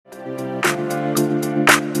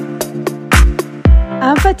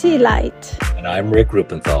Scaffidi Light. And I'm Rick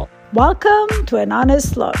Rupenthal. Welcome to An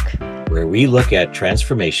Honest Look, where we look at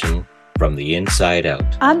transformation from the inside out.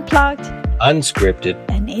 Unplugged, unscripted,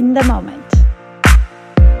 and in the moment.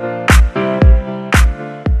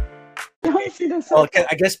 Well,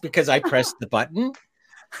 I guess because I pressed the button.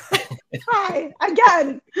 Hi,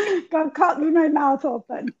 again. Got caught with my mouth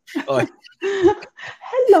open. Oh.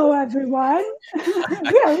 Hello, everyone.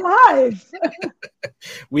 We're live.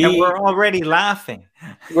 And we're already laughing.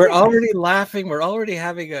 We're already laughing. We're already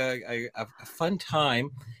having a fun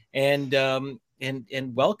time. And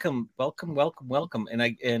welcome.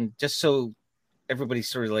 And just so everybody's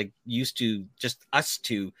sort of like used to just us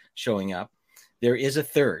two showing up, there is a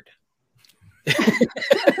third.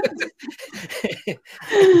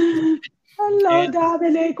 Hello,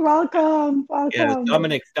 Dominic. Welcome. Yeah,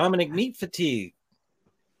 Dominic, meet fatigue.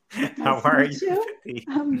 How are you?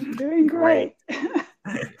 I'm doing great.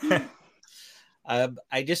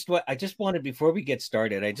 I just wanted, before we get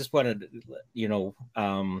started, I just wanted,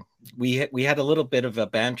 we had a little bit of a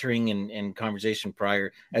bantering and conversation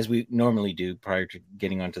prior, as we normally do prior to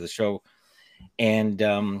getting onto the show, and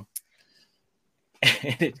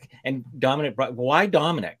Dominic brought, why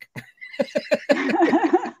Dominic?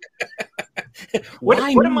 What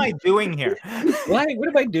am I doing here? What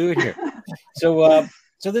am I doing here? So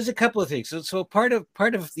there's a couple of things. So part of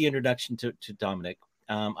the introduction to Dominic,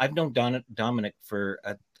 I've known Dominic for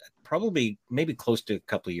probably maybe close to a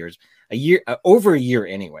couple of years, over a year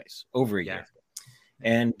anyways, year.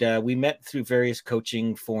 And we met through various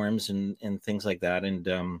coaching forums and things like that.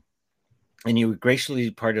 And you were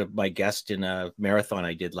graciously part of my guest in a marathon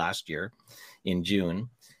I did last year in June,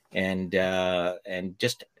 and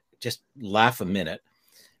just laugh a minute.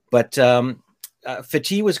 But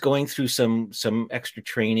Fati was going through some extra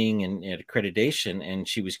training and accreditation, and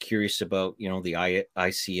she was curious about the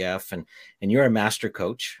ICF, and you're a master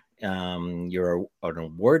coach. You're an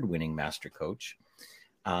award-winning master coach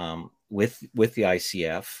with the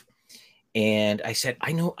ICF, and I said,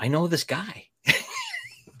 I know this guy.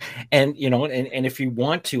 And and if you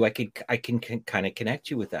want to, I can kind of connect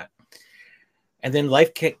you with that. And then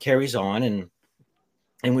life carries on, and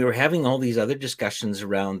we were having all these other discussions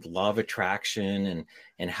around the law of attraction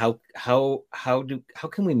and how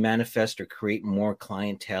can we manifest or create more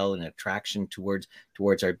clientele and attraction towards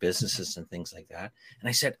our businesses and things like that. And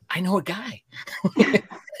I said, I know a guy.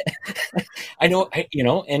 And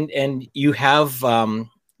you have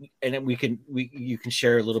and you can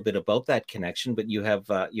share a little bit about that connection, but you have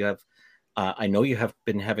I know you have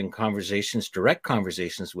been having direct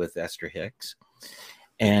conversations with Esther Hicks,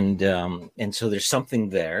 and so there's something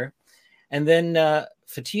there. And then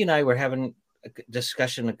Fati and I were having a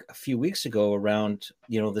discussion a few weeks ago around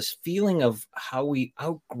this feeling of how we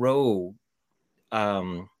outgrow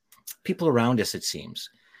people around us, it seems,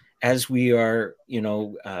 as we are,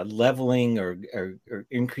 leveling or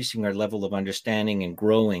increasing our level of understanding and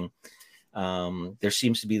growing. There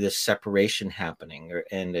seems to be this separation happening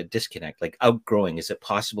and a disconnect, like outgrowing. Is it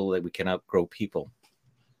possible that we can outgrow people?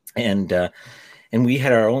 And we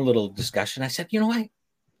had our own little discussion. I said,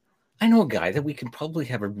 I know a guy that we can probably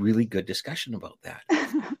have a really good discussion about that.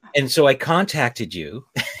 And so I contacted you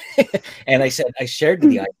and I said, I shared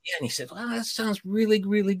the idea, and he said, well, that sounds really,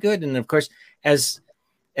 really good. And of course, as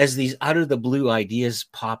these out of the blue ideas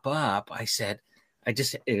pop up, it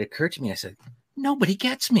occurred to me, I said, nobody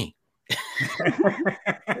gets me.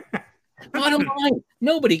 Bottom line,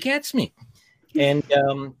 nobody gets me. And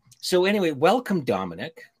so anyway, welcome,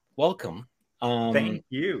 Dominic. Welcome. Thank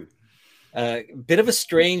you. Bit of a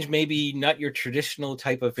strange, maybe not your traditional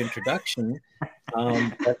type of introduction,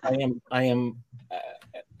 but I am.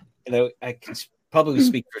 I can probably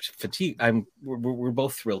speak for Fatigue. We're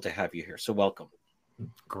both thrilled to have you here. So welcome.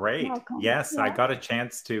 Great. Welcome. Yes, Yeah. I got a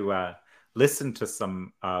chance to listen to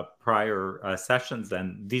some prior sessions,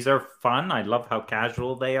 and these are fun. I love how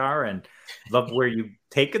casual they are, and love where you've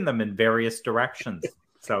taken them in various directions.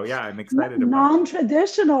 So yeah, I'm excited about it.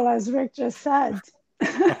 Non-traditional, as Rick just said.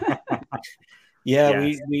 Yeah,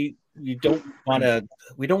 yes. we don't want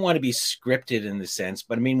to be scripted in the sense,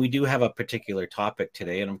 but I mean, we do have a particular topic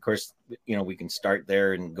today, and of course, we can start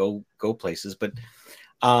there and go places. But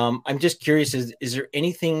I'm just curious: is there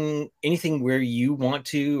anything where you want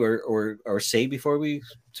to or say before we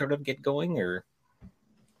sort of get going? Or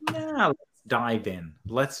yeah, let's dive in.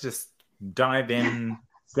 Let's just dive in.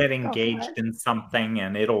 Get engaged in something,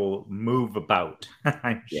 and it'll move about.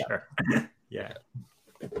 I'm sure. Yeah.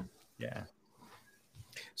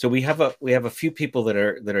 So we have a few people that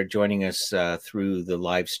are joining us through the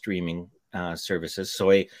live streaming services.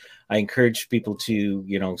 So I encourage people to,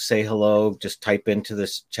 you know, say hello, just type into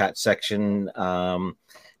this chat section,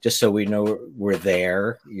 just so we know we're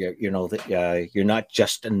there. You know, that you're not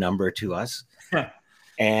just a number to us.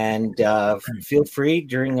 And feel free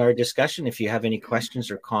during our discussion, if you have any questions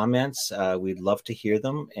or comments, we'd love to hear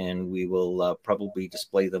them, and we will probably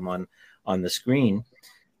display them on the screen.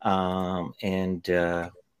 Yeah,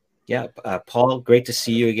 Paul, great to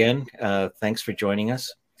see you again. Thanks for joining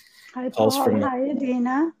us. Hi, Paul. Hi,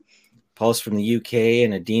 Adina. Paul's from the UK,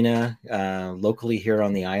 and Adina locally here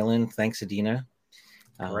on the island. Thanks, Adina.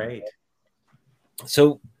 Great.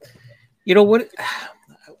 So, you know what?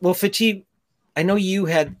 Well, Fatih, I know you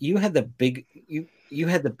had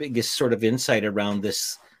the biggest sort of insight around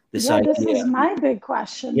this idea. This is my big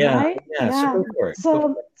question, yeah, right? Yeah. So go for it.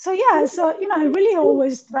 So you know, I really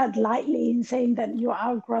always tread lightly in saying that you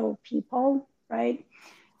outgrow people, right?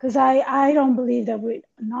 Because I don't believe that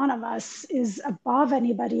none of us is above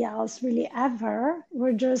anybody else really ever.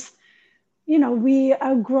 We're just, you know, we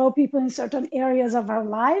outgrow people in certain areas of our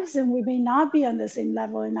lives, and we may not be on the same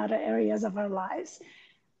level in other areas of our lives.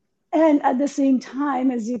 And at the same time,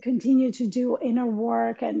 as you continue to do inner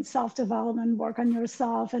work and self-development work on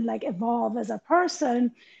yourself and like evolve as a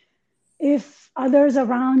person, if others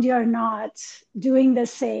around you are not doing the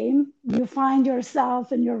same, you find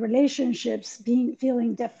yourself and your relationships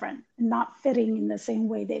feeling different and not fitting in the same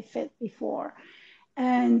way they fit before.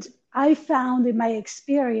 And I found in my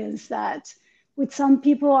experience that with some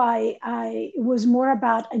people, it was more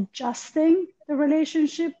about adjusting the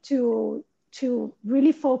relationship to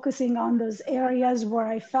really focusing on those areas where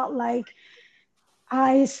I felt like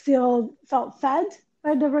I still felt fed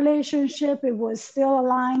by the relationship. It was still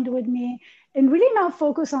aligned with me, and really not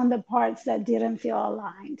focus on the parts that didn't feel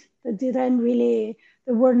aligned, that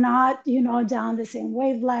were not, you know, down the same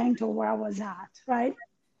wavelength or where I was at, right?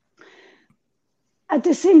 At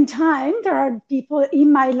the same time, there are people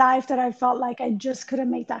in my life that I felt like I just couldn't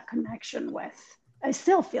make that connection with. I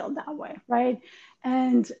still feel that way, right?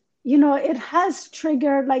 And you know, it has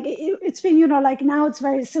triggered, like it's been, you know, like now it's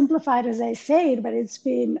very simplified as I say it, but it's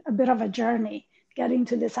been a bit of a journey getting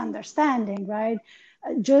to this understanding, right?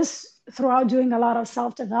 Just throughout doing a lot of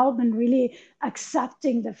self-development, really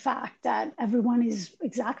accepting the fact that everyone is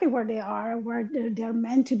exactly where they are, where they're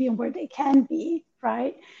meant to be and where they can be,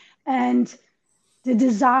 right? And the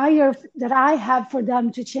desire that I have for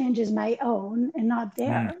them to change is my own and not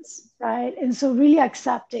theirs, right? And so really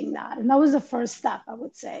accepting that. And that was the first step, I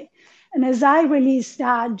would say. And as I released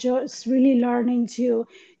that, just really learning to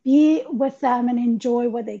be with them and enjoy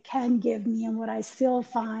what they can give me and what I still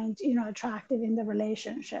find, you know, attractive in the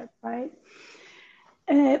relationship, right?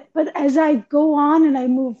 But as I go on and I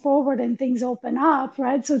move forward and things open up,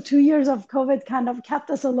 right? So 2 years of COVID kind of kept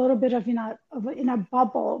us a little bit of in a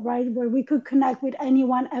bubble, right? Where we could connect with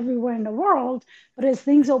anyone everywhere in the world. But as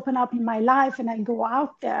things open up in my life and I go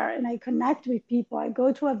out there and I connect with people, I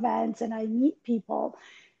go to events and I meet people,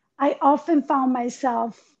 I often found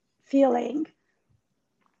myself feeling,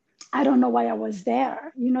 I don't know why I was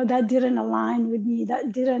there. You know, that didn't align with me.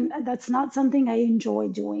 That's not something I enjoy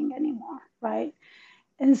doing anymore, right?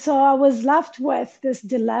 And so I was left with this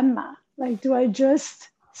dilemma, like, do I just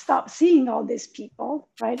stop seeing all these people,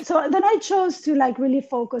 right? So then I chose to like really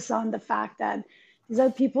focus on the fact that these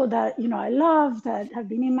are people that, you know, I love, that have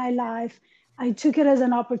been in my life. I took it as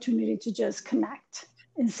an opportunity to just connect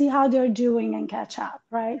and see how they're doing and catch up,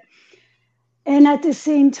 right? And at the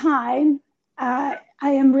same time, I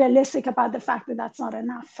am realistic about the fact that that's not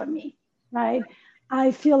enough for me, right?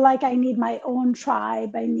 I feel like I need my own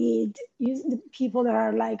tribe. I need people that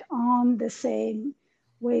are like on the same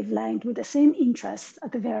wavelength with the same interests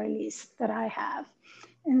at the very least that I have.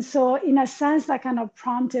 And so in a sense, that kind of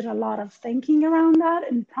prompted a lot of thinking around that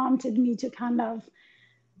and prompted me to kind of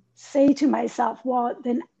say to myself, well,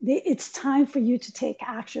 then it's time for you to take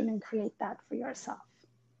action and create that for yourself.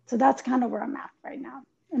 So that's kind of where I'm at right now.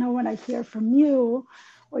 And I want to hear from you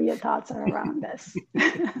what your thoughts are around this.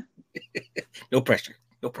 No pressure.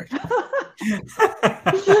 No pressure.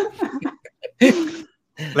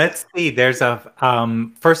 Let's see. There's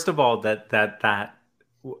a first of all that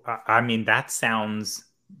I mean, that sounds,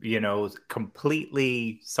 you know,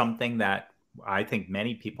 completely something that I think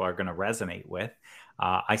many people are going to resonate with.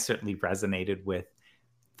 I certainly resonated with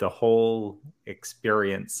the whole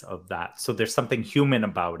experience of that. So there's something human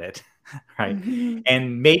about it, right? Mm-hmm.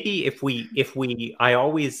 And maybe if we, I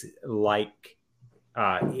always like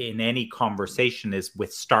in any conversation is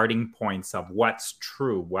with starting points of what's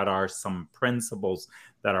true, what are some principles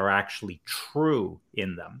that are actually true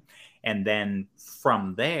in them. And then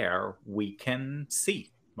from there, we can see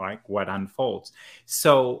like what unfolds.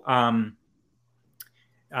 So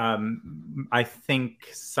I think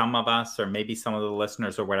some of us, or maybe some of the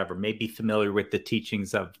listeners or whatever, may be familiar with the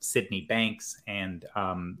teachings of Sydney Banks and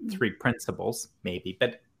Three Principles, maybe,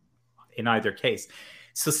 but in either case.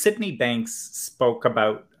 So Sydney Banks spoke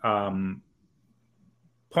about,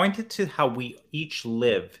 pointed to how we each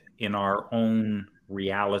live in our own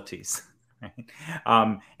realities.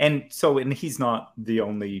 Right? And he's not the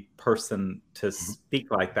only person to speak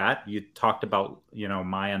like that. You talked about,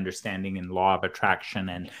 my understanding in law of attraction,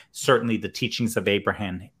 and certainly the teachings of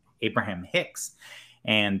Abraham Hicks,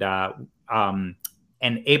 and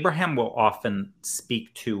Abraham will often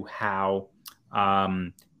speak to how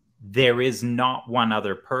there is not one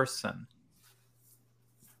other person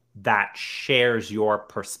that shares your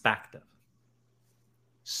perspective.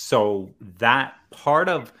 So that part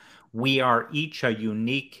of, we are each a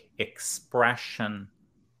unique expression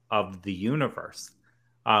of the universe,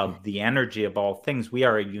 of the energy of all things. We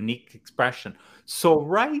are a unique expression. So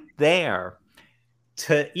right there,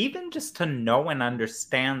 even just to know and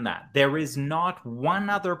understand that there is not one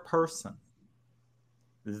other person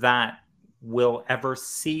that will ever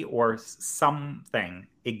see or something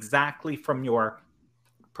exactly from your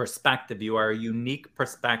perspective. You are a unique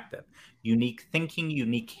perspective, unique thinking,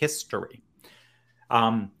 unique history.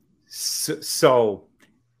 So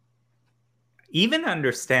even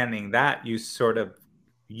understanding that,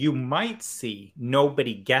 you might see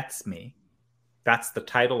Nobody Gets Me. That's the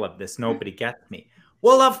title of this, Nobody Gets Me.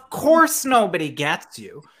 Well, of course nobody gets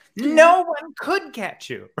you. No one could get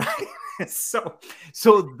you, right? So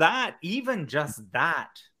that, even just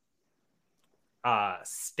that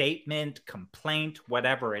statement, complaint,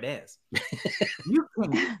 whatever it is, you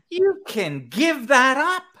can give that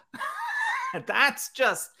up. That's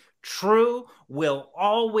just true, will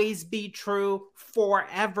always be true,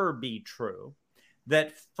 forever be true.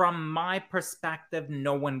 That from my perspective,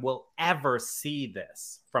 no one will ever see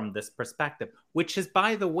this from this perspective, which is,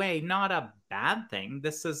 by the way, not a bad thing.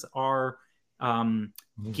 This is our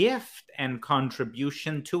gift and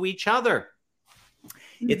contribution to each other.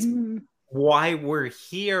 It's why we're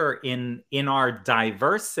here in our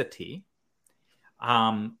diversity.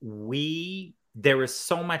 There is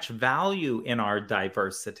so much value in our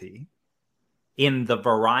diversity, in the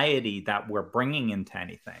variety that we're bringing into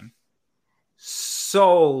anything,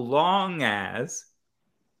 so long as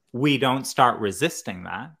we don't start resisting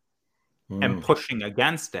that and pushing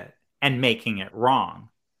against it and making it wrong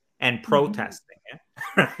and protesting it.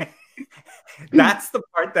 Right? That's the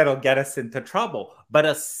part that'll get us into trouble. But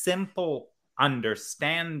a simple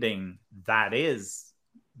understanding that is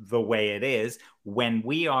the way it is, when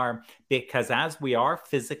we are, because as we are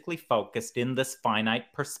physically focused in this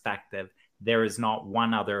finite perspective, there is not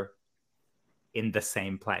one other in the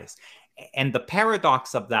same place. And the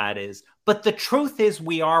paradox of that is, but the truth is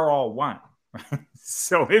we are all one.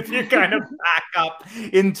 So if you kind of back up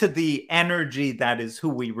into the energy that is who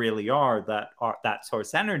we really are, that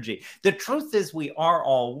source energy, the truth is we are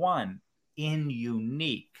all one in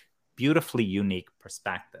unique, beautifully unique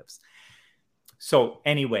perspectives. So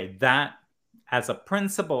anyway, that as a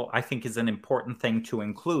principle, I think is an important thing to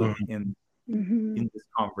include in this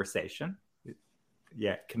conversation.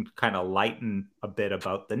 Yeah, it can kind of lighten a bit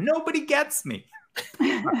about the nobody gets me.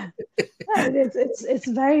 It's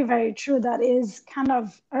very, very true. That is kind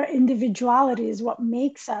of, our individuality is what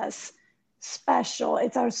makes us special.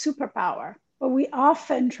 It's our superpower. But we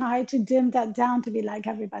often try to dim that down to be like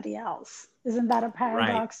everybody else. Isn't that a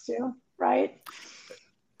paradox too? Right?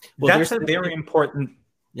 Well, that's a very important.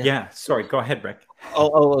 Yeah. Sorry. Go ahead, Rick.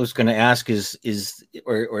 All I was going to ask is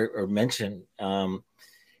or mention.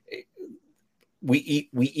 We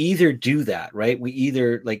either do that, right? We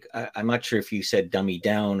either, like, I'm not sure if you said dummy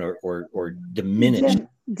down or diminish.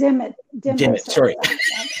 Dim it. Sorry.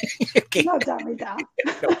 Okay. No dummy down.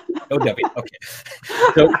 No dummy. Okay.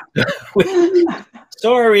 So,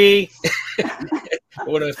 sorry. I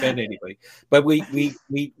won't offend anybody, but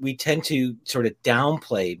we tend to sort of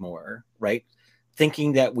downplay more, right?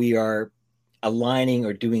 Thinking that we are aligning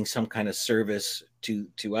or doing some kind of service to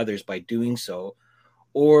others by doing so,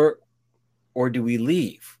 or do we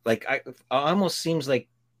leave? Like, I almost seems like,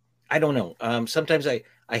 I don't know. Sometimes I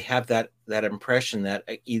have that impression that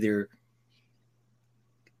I either,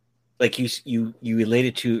 like you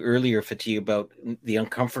related to earlier, Fatigue, about the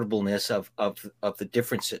uncomfortableness of the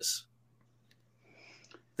differences,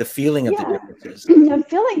 the feeling of the differences. I'm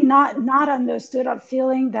feeling not understood. I'm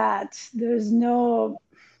feeling that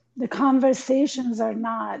the conversations are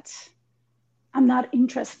not, I'm not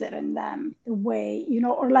interested in them the way,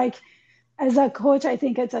 or like, as a coach, I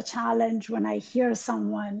think it's a challenge when I hear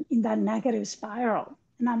someone in that negative spiral,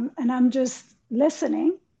 and I'm just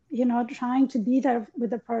listening trying to be there with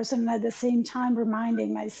the person, and at the same time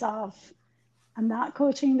reminding myself, I'm not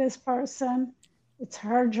coaching this person. It's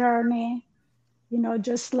her journey.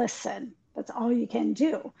 Just listen. That's all you can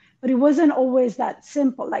do. But it wasn't always that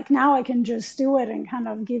simple. Like now I can just do it and kind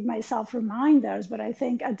of give myself reminders. But I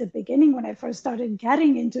think at the beginning, when I first started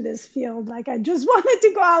getting into this field, like I just wanted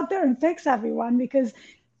to go out there and fix everyone because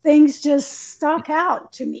things just stuck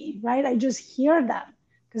out to me, right? I just hear them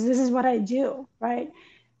because this is what I do, right?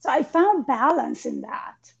 So I found balance in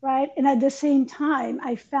that, right? And at the same time,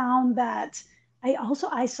 I found that I also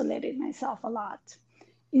isolated myself a lot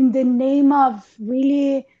in the name of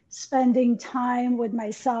really spending time with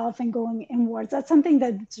myself and going inwards. That's something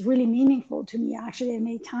that's really meaningful to me. Actually, I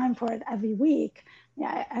make time for it every week.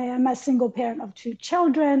 Yeah, I am a single parent of 2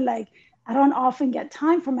 children. Like, I don't often get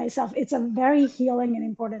time for myself. It's a very healing and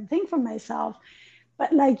important thing for myself.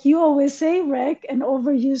 But like you always say, Rick, an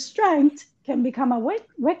overused strength can become a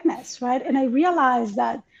weakness, right? And I realized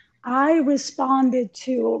that I responded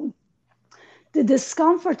to the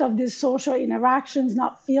discomfort of these social interactions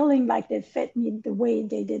not feeling like they fit me the way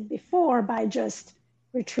they did before by just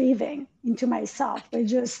retrieving into myself, by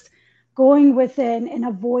just going within and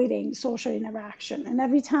avoiding social interaction. And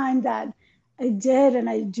every time that I did, and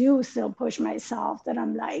I do still push myself, that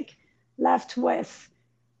I'm like left with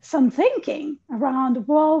some thinking around,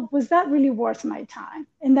 well, was that really worth my time?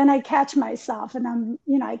 And then I catch myself and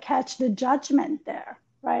I catch the judgment there,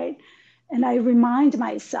 right? And I remind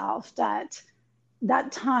myself that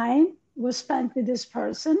time was spent with this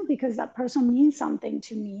person because that person means something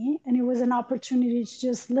to me. And it was an opportunity to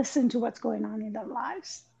just listen to what's going on in their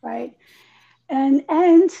lives, right? And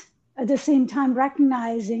at the same time,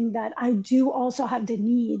 recognizing that I do also have the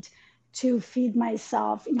need to feed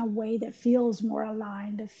myself in a way that feels more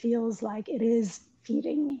aligned, that feels like it is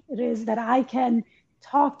feeding me. It is that I can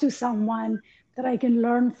talk to someone that I can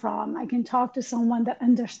learn from. I can talk to someone that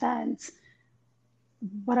understands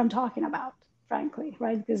what I'm talking about, frankly,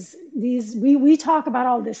 right? Because we talk about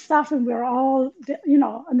all this stuff and we're all,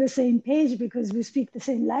 on the same page because we speak the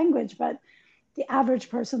same language, but the average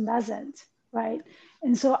person doesn't, right?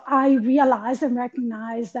 And so I realized and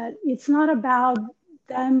recognized that it's not about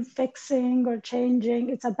them fixing or changing.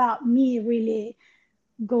 It's about me really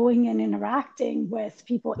going and interacting with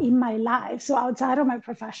people in my life. So outside of my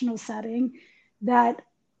professional setting, that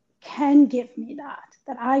can give me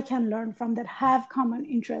that I can learn from, that have common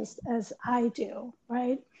interests as I do,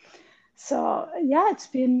 right? So yeah, it's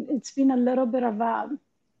been a little bit of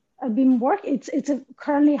I've been working. It's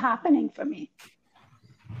currently happening for me.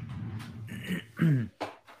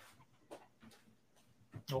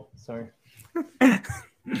 Oh, sorry.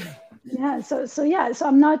 Yeah. So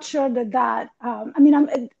I'm not sure that.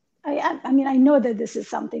 I know that this is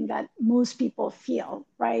something that most people feel,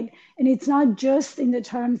 right? And it's not just in the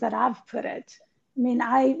terms that I've put it.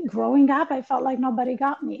 Growing up, I felt like nobody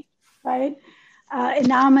got me, right? And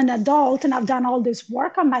now I'm an adult and I've done all this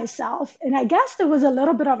work on myself. And I guess there was a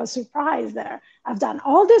little bit of a surprise there. I've done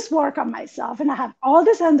all this work on myself and I have all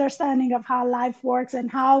this understanding of how life works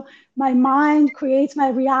and how my mind creates my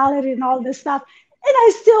reality and all this stuff. And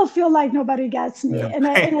I still feel like nobody gets me. And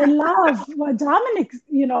I love what Dominic,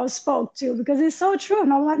 spoke to, because it's so true.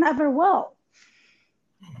 No one ever will.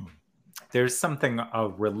 There's something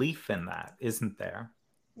of relief in that, isn't there?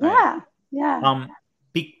 Right? Yeah.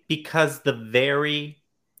 Because the very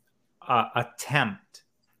attempt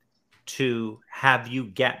to have you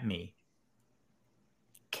get me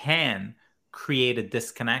can create a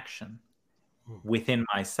disconnection within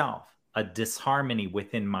myself, a disharmony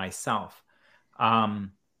within myself.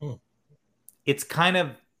 It's kind of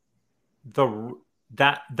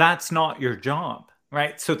that's not your job,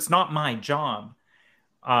 right? So it's not my job,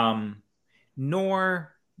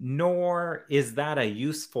 nor is that a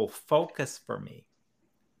useful focus for me.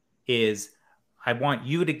 Is I want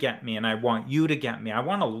you to get me and I want you to get me. I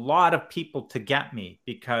want a lot of people to get me,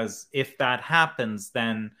 because if that happens,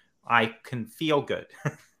 then I can feel good.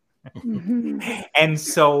 And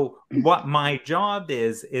so what my job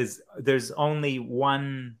is there's only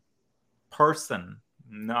one person,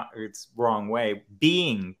 it's wrong way,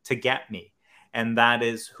 being to get me. And that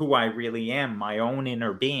is who I really am, my own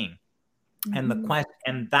inner being. And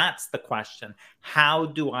that's the question. How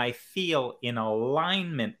do I feel in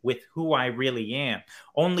alignment with who I really am?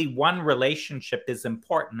 Only one relationship is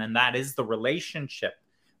important, and that is the relationship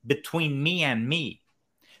between me and me.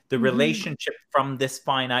 The relationship from this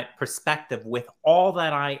finite perspective with all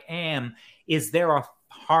that I am. Is there a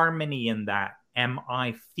harmony in that? Am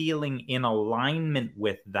I feeling in alignment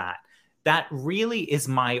with that? That really is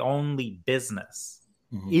my only business.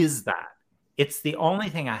 Is that? It's the only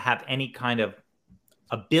thing I have any kind of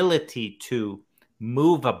ability to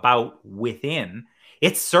move about within,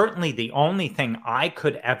 it's certainly the only thing I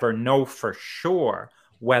could ever know for sure,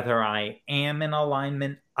 whether I am in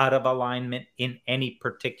alignment, out of alignment in any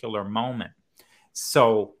particular moment.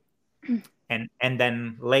 So, and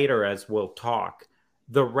then later, as we'll talk,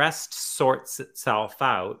 the rest sorts itself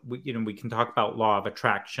out. We can talk about law of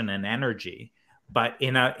attraction and energy, but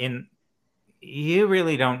you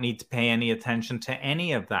really don't need to pay any attention to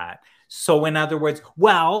any of that. So in other words,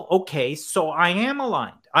 well, okay, so I am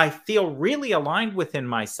aligned. I feel really aligned within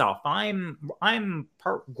myself. I'm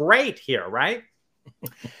great here, right?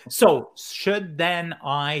 So should then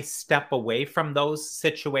I step away from those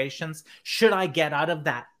situations? Should I get out of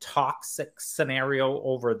that toxic scenario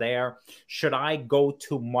over there? Should I go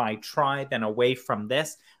to my tribe and away from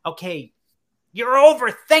this? Okay, you're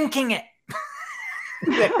overthinking it.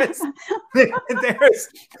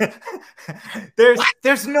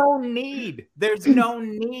 there's no need. There's no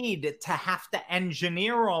need to have to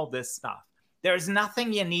engineer all this stuff. There's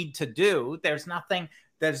nothing you need to do. There's nothing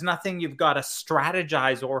you've got to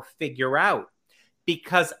strategize or figure out.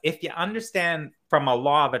 Because if you understand from a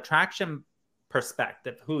law of attraction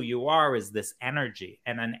perspective, who you are is this energy,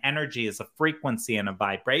 and an energy is a frequency and a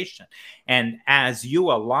vibration. And as you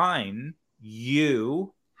align,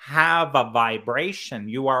 you have a vibration.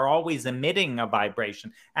 You are always emitting a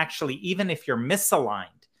vibration. Actually, even if you're misaligned,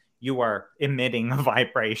 you are emitting a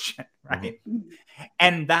vibration, right? Mm-hmm.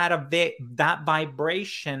 And that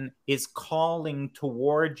vibration is calling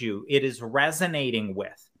toward you. It is resonating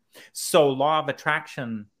with. So law of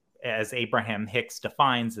attraction, as Abraham Hicks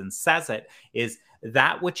defines and says it, is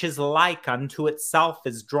that which is like unto itself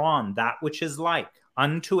is drawn. That which is like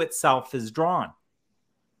unto itself is drawn.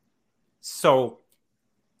 So,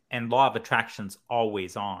 and law of attraction's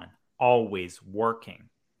always on, always working.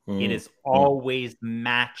 It is always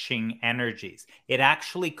matching energies. It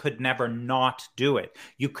actually could never not do it.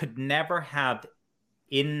 You could never have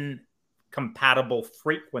incompatible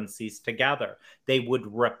frequencies together. They would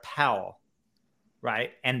repel,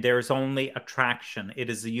 right? And there's only attraction. It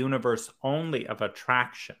is a universe only of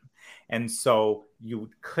attraction. And so you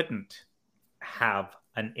couldn't have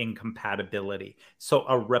an incompatibility. So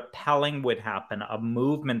a repelling would happen, a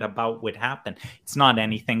movement about would happen. It's not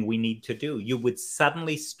anything we need to do. You would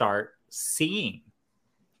suddenly start seeing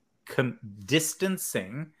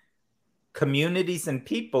distancing communities and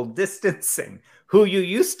people, distancing who you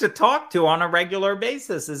used to talk to on a regular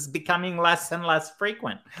basis is becoming less and less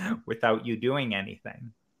frequent without you doing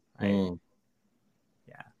anything. Right?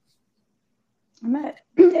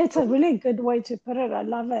 It's a really good way to put it. I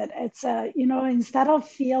love it. It's instead of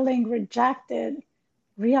feeling rejected,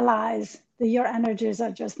 realize that your energies are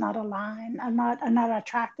just not aligned, are not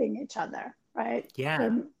attracting each other, right?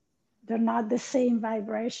 Yeah. They're not the same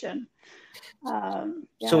vibration.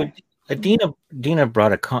 So Dina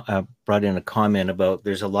brought in a comment about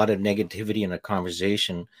there's a lot of negativity in a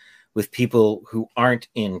conversation with people who aren't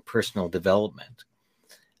in personal development.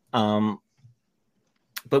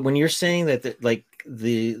 But when you're saying that the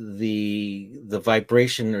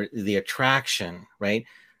vibration or the attraction, right?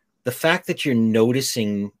 The fact that you're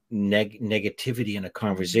noticing negativity in a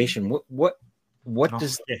conversation, what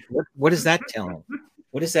is that telling?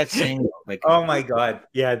 What is that saying? Like, oh my God.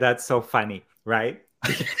 Yeah, that's so funny, right?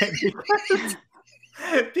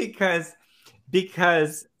 because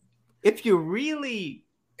if you really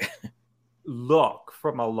look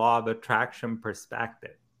from a law of attraction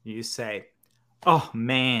perspective, you say, oh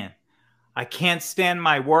man, I can't stand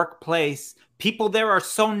my workplace. People there are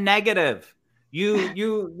so negative.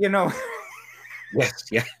 You know. Yes,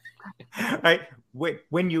 yeah. Right.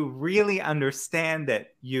 When you really understand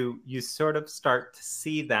it, you sort of start to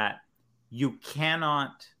see that you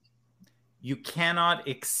cannot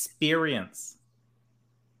experience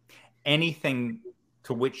anything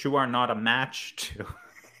to which you are not a match to.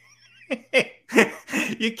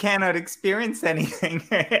 You cannot experience anything.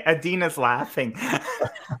 Adina's laughing.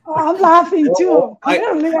 Oh, I'm laughing too.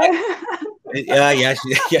 Yeah.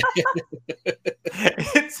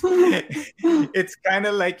 It's kind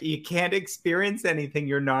of like you can't experience anything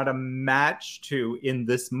you're not a match to in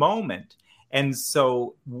this moment. And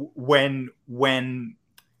so when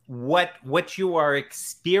what you are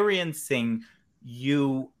experiencing,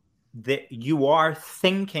 you are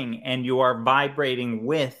thinking and you are vibrating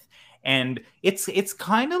with. And it's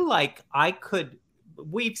kind of like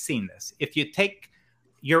we've seen this. If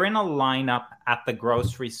you're in a lineup at the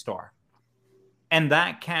grocery store and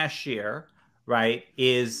that cashier, right,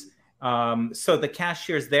 is, so the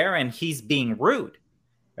cashier's there and he's being rude,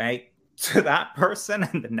 right, to that person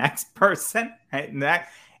and the next person, right,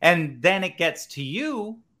 and then it gets to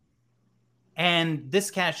you And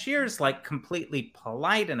this cashier is like completely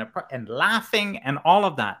polite and laughing and all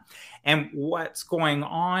of that. And what's going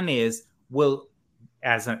on is,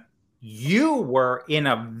 you were in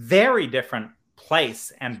a very different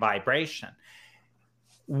place and vibration.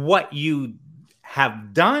 What you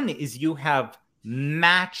have done is you have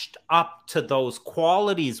matched up to those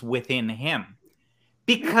qualities within him,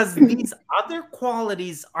 because these other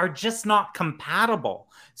qualities are just not compatible.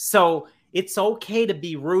 So it's okay to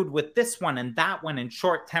be rude with this one and that one and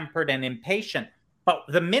short-tempered and impatient. But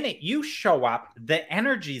the minute you show up, the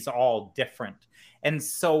energy's all different. And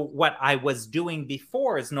so what I was doing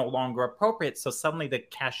before is no longer appropriate. So suddenly the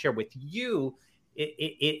cashier with you,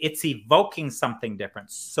 it's evoking something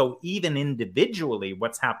different. So even individually,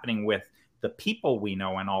 what's happening with the people we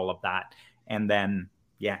know and all of that. And then,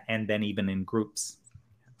 and then even in groups.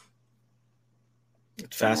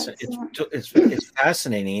 It's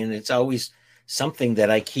fascinating, and it's always something that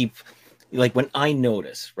I keep, like, when I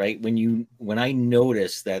notice, right? When I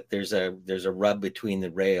notice that there's a rub between the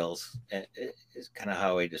rails, is kind of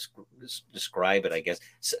how I describe it, I guess,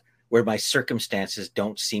 where my circumstances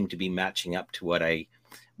don't seem to be matching up to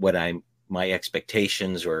my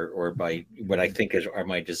expectations or by what I think are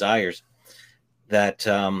my desires. That,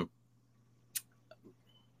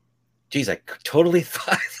 geez, I totally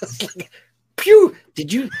thought. Pew!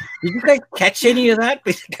 Did you guys catch any of that?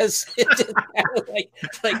 Because it just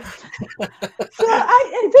like. So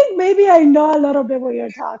I think maybe I know a little bit what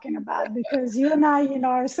you're talking about, because you and I,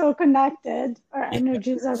 are so connected. Our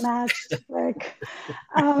energies are matched. Like,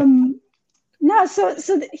 no. So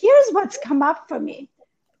here's what's come up for me.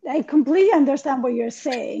 I completely understand what you're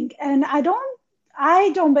saying, and I don't,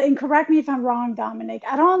 and correct me if I'm wrong, Dominic,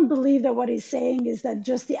 I don't believe that what he's saying is that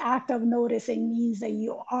just the act of noticing means that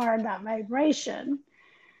you are that vibration.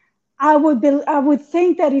 I would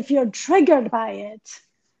think that if you're triggered by it,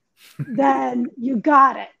 then you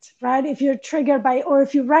got it, right? If you're triggered by, or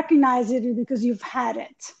if you recognize it because you've had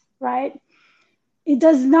it, right?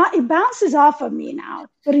 It bounces off of me now,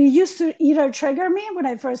 but it used to either trigger me when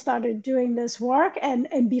I first started doing this work.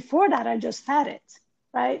 And before that, I just fed it.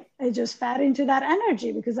 Right? I just fed into that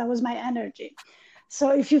energy because that was my energy. So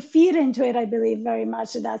if you feed into it, I believe very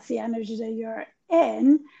much that that's the energy that you're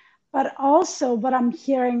in. But also what I'm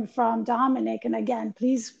hearing from Dominic, and again,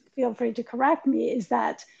 please feel free to correct me, is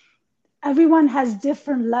that everyone has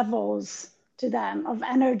different levels to them of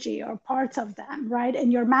energy or parts of them, right?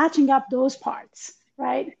 And you're matching up those parts,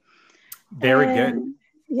 right? Very good.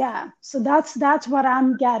 Yeah. So that's what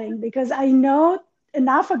I'm getting, because I know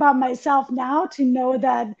enough about myself now to know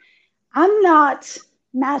that I'm not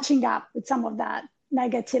matching up with some of that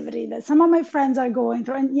negativity that some of my friends are going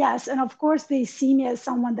through. And yes, and of course they see me as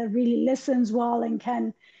someone that really listens well and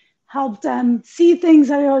can help them see things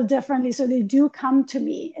a little differently. So they do come to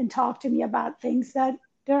me and talk to me about things that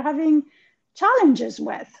they're having challenges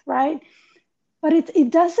with, right? But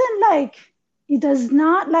it does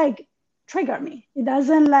not trigger me. It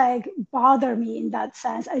doesn't bother me in that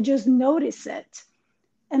sense. I just notice it.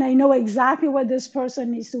 And I know exactly what this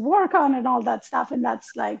person needs to work on and all that stuff. And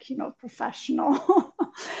that's professional.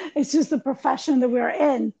 It's just the profession that we're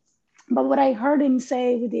in. But what I heard him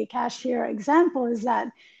say with the cashier example is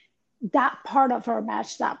that part of her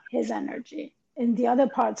matched up his energy. And the other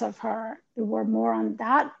parts of her that were more on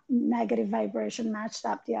that negative vibration matched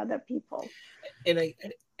up the other people. And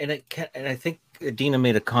I think Dina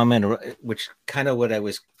made a comment, which kind of what I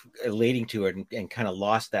was relating to it, and kind of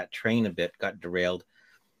lost that train a bit, got derailed.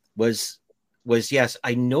 Was yes,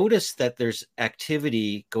 I noticed that there's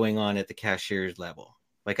activity going on at the cashier's level.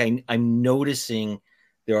 Like I'm noticing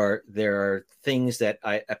there are things that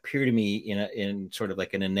appear to me in sort of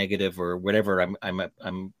like in a negative or whatever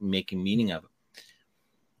I'm making meaning of.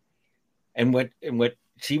 And what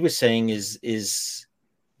she was saying is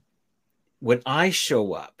when I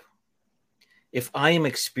show up, if I am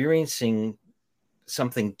experiencing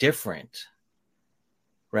something different,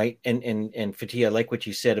 right? And Fatia, I like what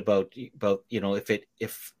you said about if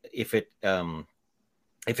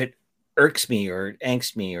it irks me or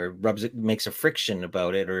angsts me or makes a friction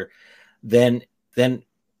about it, or then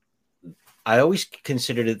I always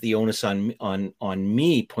considered it the onus on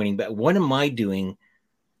me, pointing back, what am I doing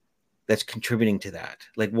that's contributing to that?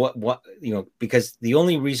 Like what because the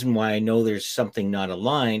only reason why I know there's something not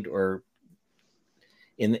aligned or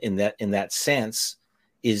in that sense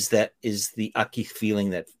is the ucky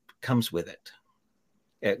feeling that comes with it.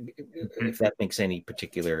 If that makes any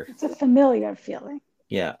particular, it's a familiar feeling.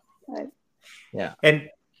 Yeah. Right. Yeah.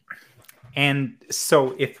 And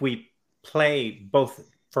so if we play both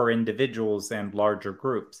for individuals and larger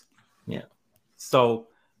groups. Yeah. So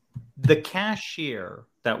the cashier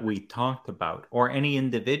that we talked about, or any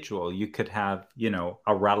individual. You could have, you know,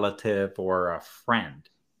 a relative or a friend,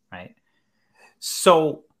 right?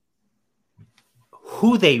 So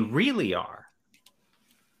who they really are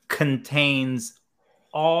contains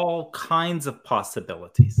all kinds of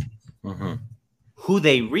possibilities. Mm-hmm. Who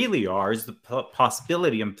they really are is the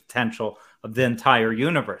possibility and potential of the entire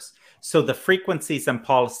universe. So the frequencies and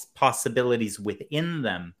possibilities within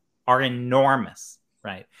them are enormous,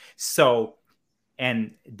 right? So,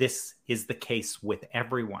 and this is the case with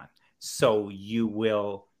everyone. So you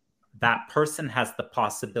will, that person has the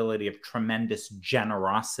possibility of tremendous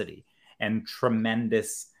generosity and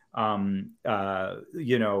tremendous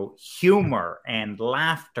you know, humor and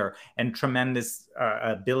laughter and tremendous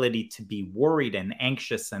ability to be worried and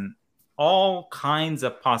anxious, and all kinds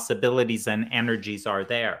of possibilities and energies are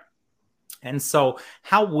there. And so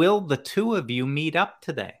how will the two of you meet up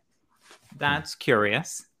today? That's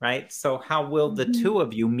curious, right? So how will the two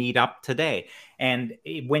of you meet up today? And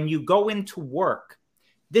when you go into work,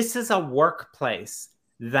 this is a workplace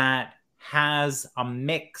that has a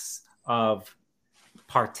mix of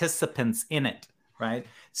participants in it, right?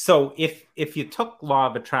 So if you took law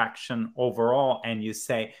of attraction overall and you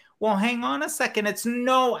say, well, hang on a second, it's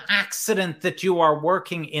no accident that you are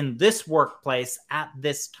working in this workplace at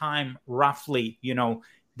this time, roughly, you know,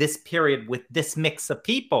 this period with this mix of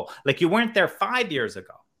people. Like, you weren't there 5 years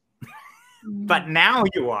ago, but now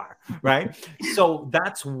you are, right? So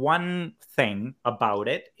that's one thing about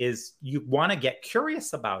it, is you want to get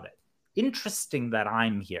curious about it. Interesting that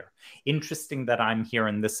I'm here. Interesting that I'm here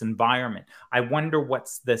in this environment. I wonder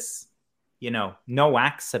what's this, you know, no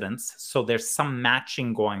accidents. So there's some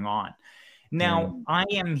matching going on. Now, I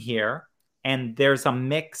am here and there's a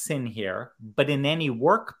mix in here, but in any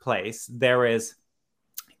workplace, there is,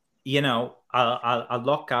 you know, a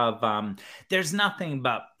look of there's nothing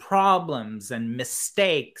but problems and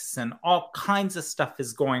mistakes and all kinds of stuff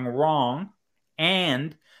is going wrong.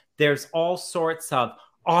 And there's all sorts of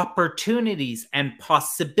opportunities and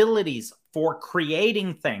possibilities for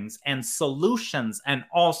creating things and solutions and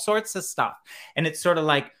all sorts of stuff. And it's sort of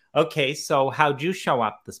like, okay, so how'd you show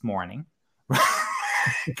up this morning?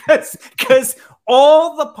 Because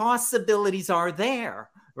all the possibilities are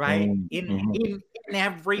there, right? In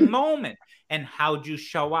every moment. And how'd you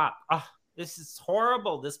show up? Oh, this is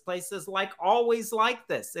horrible. This place is like always like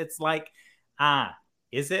this. It's like,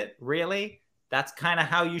 is it really? That's kind of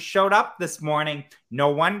how you showed up this morning. No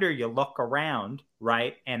wonder you look around,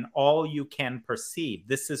 right? And all you can perceive.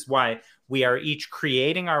 This is why we are each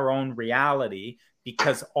creating our own reality,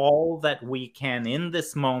 because all that we can in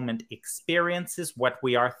this moment experience is what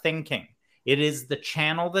we are thinking. It is the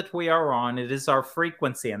channel that we are on. It is our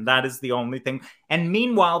frequency, and that is the only thing. And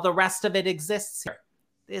meanwhile, the rest of it exists here.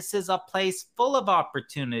 This is a place full of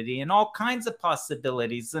opportunity and all kinds of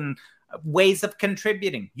possibilities and ways of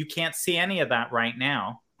contributing. You can't see any of that right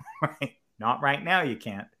now, right? Not right now, you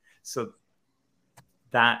can't. So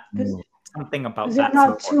that, something about that. You're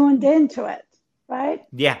not tuned into it, right?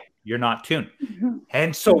 Yeah, you're not tuned.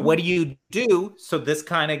 And so what do you do? So this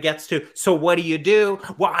kind of gets to, so what do you do?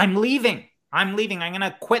 Well, I'm leaving. I'm leaving. I'm going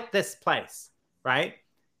to quit this place, right?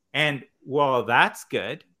 And well, that's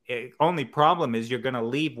good. Only problem is you're going to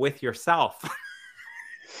leave with yourself.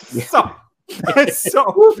 So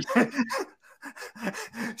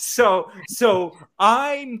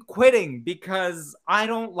I'm quitting because I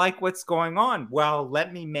don't like what's going on. Well,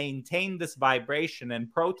 let me maintain this vibration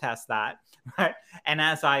and protest that, right? And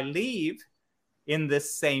as I leave in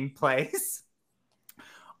this same place,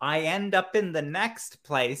 I end up in the next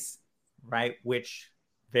place, right? Which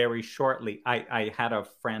very shortly, I had a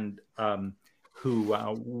friend who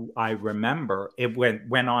I remember, it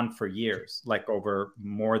went on for years, like over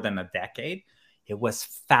more than a decade. It was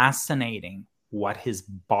fascinating what his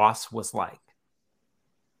boss was like.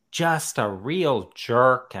 Just a real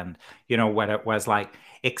jerk. And you know what it was like,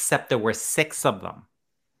 except there were 6 of them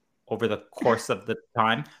over the course of the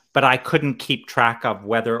time. But I couldn't keep track of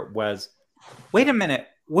whether it was, wait a minute,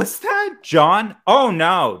 was that John? Oh,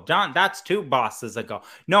 no, John, that's 2 bosses ago.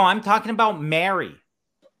 No, I'm talking about Mary.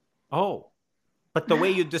 Oh, but the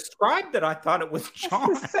way you described it, I thought it was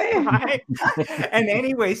John. Right? And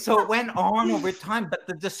anyway, so it went on over time, but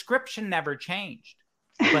the description never changed.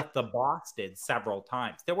 But the boss did several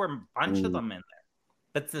times. There were a bunch of them in there,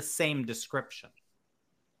 but it's the same description.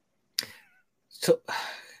 So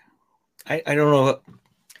I don't know.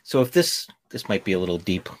 So if this might be a little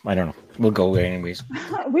deep, I don't know. We'll go anyways.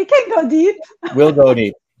 We can go deep. We'll go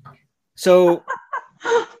deep. So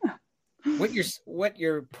what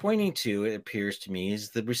you're pointing to, it appears to me,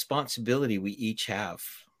 is the responsibility we each have.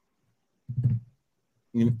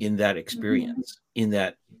 in that experience,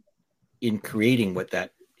 in creating what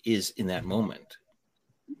that is in that moment.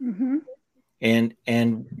 And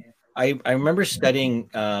I remember studying,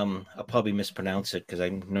 I'll probably mispronounce it because I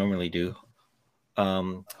normally do,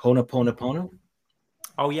 Ho'oponopono.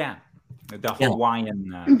 Oh yeah, the Hawaiian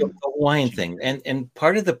the Hawaiian thing, and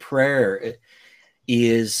part of the prayer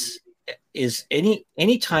is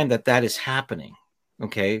any time that is happening.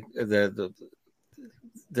 Okay,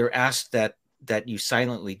 they're asked that you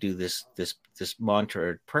silently do this mantra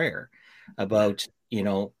or prayer about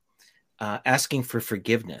asking for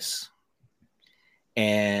forgiveness,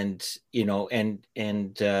 and and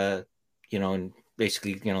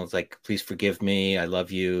basically it's like, please forgive me, I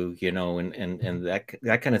love you, and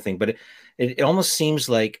that kind of thing. But it almost seems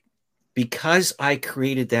like, because I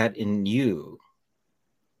created that in you,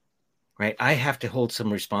 right, I have to hold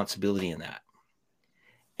some responsibility in that,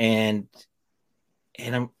 and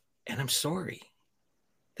I'm sorry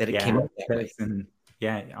that it came out that way.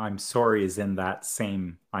 I'm sorry is in that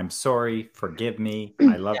same, I'm sorry, forgive me,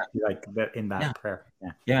 I love you, like that in that prayer.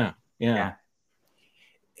 Yeah.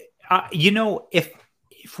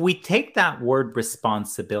 If we take that word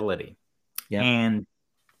responsibility, and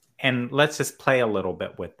let's just play a little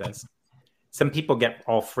bit with this. Some people get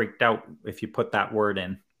all freaked out if you put that word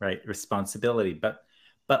in, right? Responsibility. But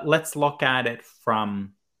let's look at it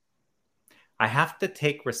from, I have to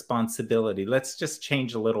take responsibility. Let's just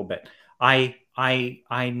change a little bit. I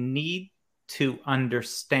need to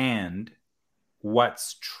understand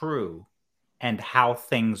what's true and how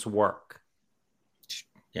things work.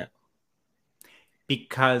 Yeah.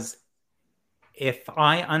 Because if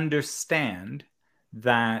I understand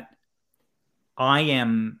that I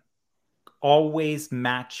am always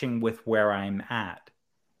matching with where I'm at,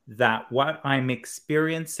 that what I'm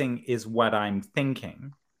experiencing is what I'm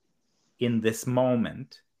thinking in this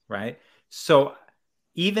moment, right? So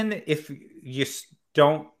even if you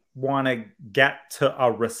don't want to get to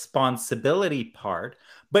a responsibility part,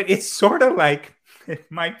 but it's sort of like,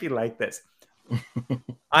 it might be like this.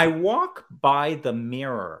 I walk by the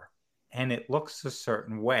mirror and it looks a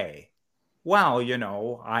certain way.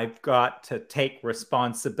 Well, I've got to take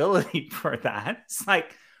responsibility for that. It's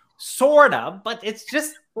like, sort of, but it's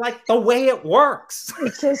just like the way it works.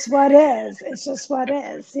 It's just what is. It's just what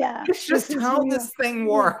is. Yeah. It's just how this thing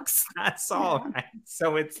works. That's all. Right?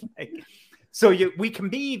 So it's like, we can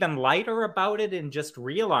be even lighter about it and just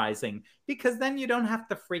realizing, because then you don't have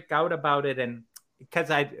to freak out about it. And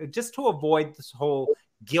because just to avoid this whole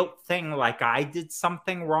guilt thing, like I did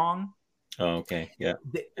something wrong. Oh, okay. Yeah.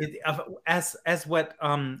 As what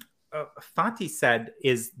Fati said,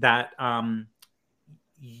 is that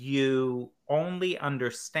you only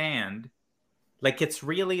understand, like, it's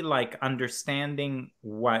really like understanding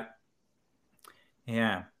what,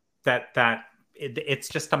 it's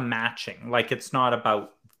just a matching. Like, it's not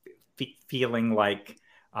about feeling like,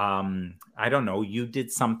 I don't know, you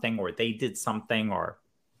did something or they did something, or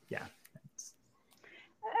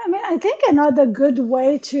I mean, I think another good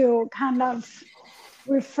way to kind of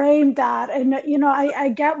reframe that, and I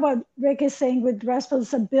get what Rick is saying with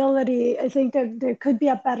responsibility. I think that there could be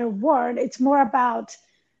a better word. It's more about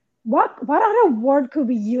what other word could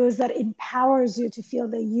we use that empowers you to feel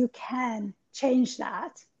that you can change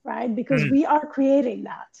that, right? Because we are creating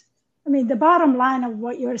that. I mean, the bottom line of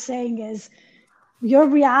what you're saying is your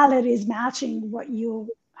reality is matching what you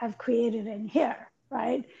have created in here,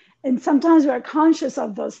 right? And sometimes we're conscious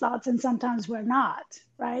of those thoughts and sometimes we're not,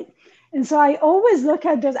 right? And so I always look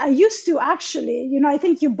at this. I used to actually, I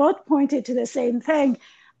think you both pointed to the same thing.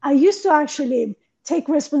 I used to actually take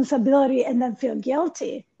responsibility and then feel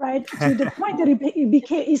guilty, right? To the point that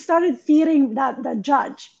it started feeling that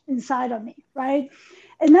judge inside of me, right?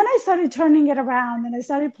 And then I started turning it around and I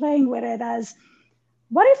started playing with it as,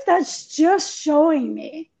 what if that's just showing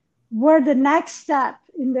me where the next step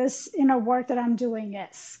in this inner work that I'm doing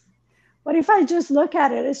is? What if I just look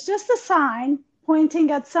at it? It's just a sign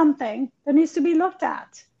pointing at something that needs to be looked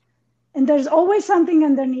at. And there's always something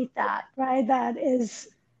underneath that, right? That is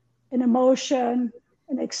an emotion,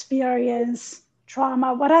 an experience,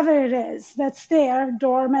 trauma, whatever it is that's there,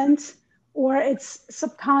 dormant, or it's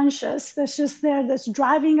subconscious, that's just there, that's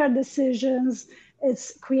driving our decisions.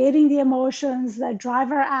 It's creating the emotions that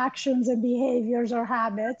drive our actions and behaviors or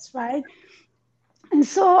habits, right? And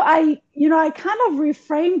so I kind of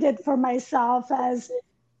reframed it for myself as,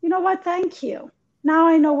 you know what, thank you. Now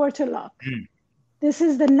I know where to look. This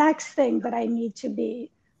is the next thing that I need to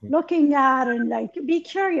be looking at and like be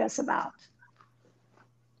curious about.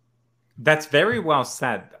 That's very well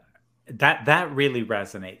said. That really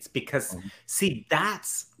resonates, because see,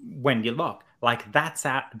 that's when you look, like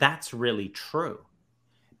that's really true.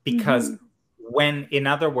 Because when, in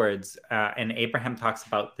other words, and Abraham talks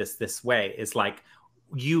about this way, is like,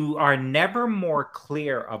 you are never more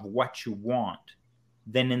clear of what you want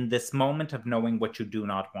than in this moment of knowing what you do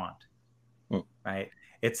not want. Right?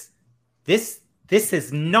 It's this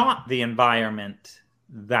is not the environment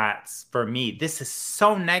that's for me. This is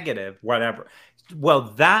so negative, whatever. Well,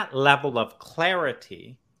 that level of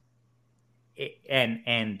clarity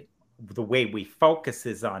and the way we focus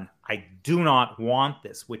is on, I do not want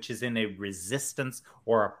this, which is in a resistance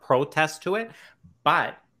or a protest to it.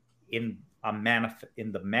 But in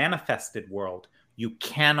the manifested world, you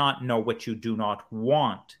cannot know what you do not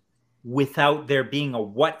want without there being a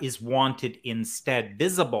what is wanted instead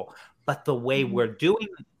visible. But the way we're doing,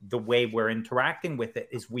 the way we're interacting with it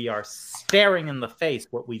is we are staring in the face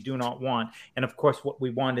what we do not want. And of course, what we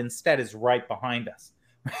want instead is right behind us.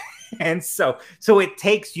 And so it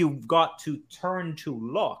takes, you've got to turn to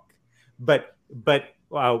look. But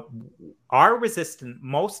our resistance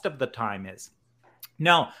most of the time is,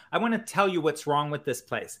 no, I want to tell you what's wrong with this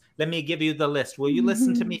place. Let me give you the list. Will you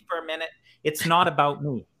listen to me for a minute? It's not about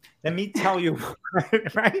me. Let me tell you,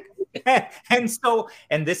 right?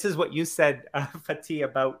 And this is what you said, Fatih,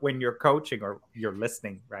 about when you're coaching or you're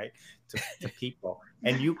listening, right, to people.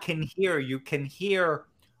 And you can hear,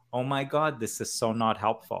 oh my God, this is so not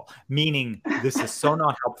helpful. Meaning, this is so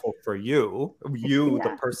not helpful for you,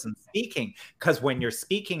 the person speaking. Because when you're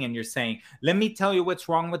speaking and you're saying, let me tell you what's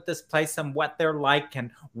wrong with this place and what they're like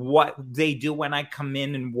and what they do when I come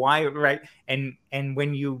in and why, right? And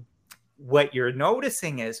what you're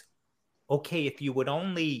noticing is, okay, if you would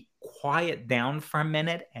only quiet down for a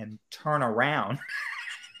minute and turn around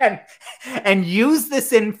and use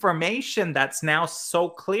this information that's now so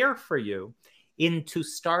clear for you into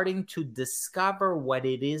starting to discover what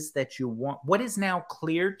it is that you want, what is now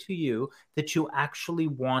clear to you that you actually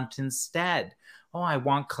want instead. Oh, I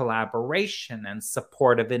want collaboration and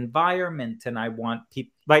supportive environment, and I want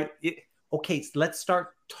people okay, so let's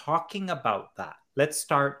start talking about that. Let's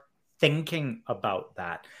start thinking about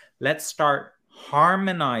that. Let's start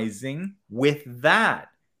harmonizing with that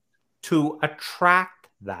to attract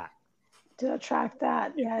that.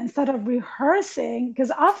 Yeah, instead of rehearsing,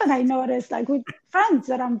 because often I notice, like with friends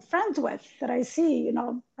that I'm friends with, that I see,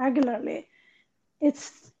 regularly,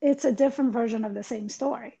 it's a different version of the same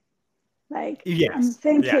story. Like, I'm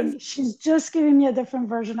thinking, she's just giving me a different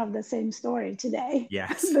version of the same story today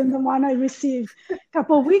than the one I received a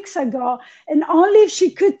couple of weeks ago. And only if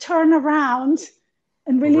she could turn around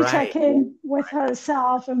and really check in with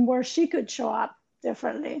herself and where she could show up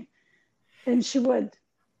differently, then she would.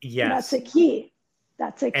 Yes. That's a key.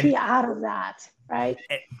 That's a key out of that, right?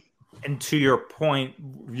 And to your point,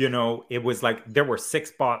 it was like there were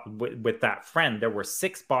 6 with that friend. There were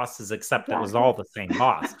 6 bosses, except it was all the same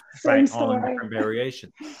boss, right? Story. All in different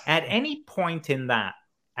variations. At any point in that,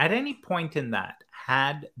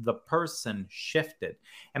 had the person shifted,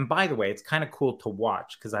 and by the way, it's kind of cool to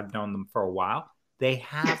watch because I've known them for a while. They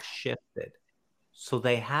have shifted. So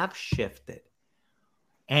they have shifted.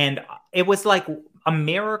 And it was like a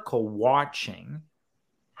miracle watching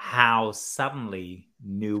how suddenly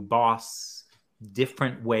new boss,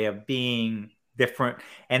 different way of being, different.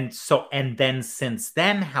 And then since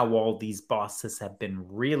then, how all these bosses have been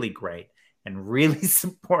really great and really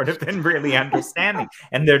supportive and really understanding.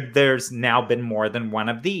 And there's now been more than one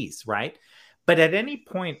of these, right? But at any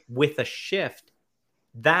point with a shift,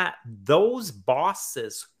 those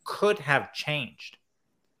bosses could have changed.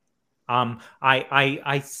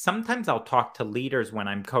 I sometimes I'll talk to leaders when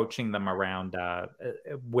I'm coaching them around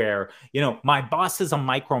where, my boss is a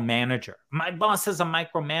micromanager. My boss is a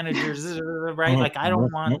micromanager, right? Like, I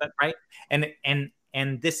don't want that, right?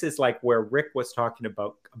 And this is like where Rick was talking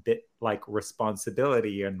about a bit like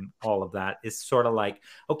responsibility and all of that is sort of like,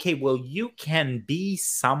 okay, well, you can be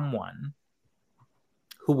someone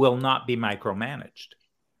who will not be micromanaged.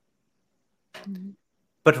 Mm-hmm.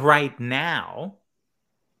 But right now,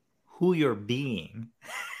 who you're being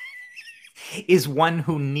is one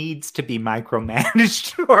who needs to be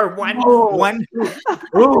micromanaged, or one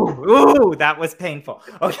who, that was painful.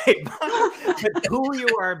 Okay, but who you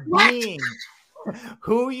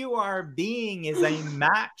are being is a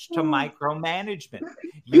match to micromanagement.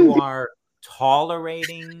 You are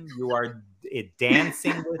tolerating, you are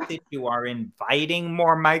dancing with it, you are inviting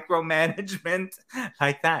more micromanagement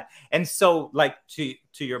like that. And so, like, to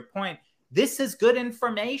your point, this is good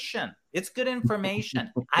information. It's good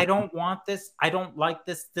information. I don't want this. I don't like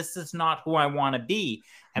this. This is not who I want to be.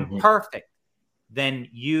 And perfect. Then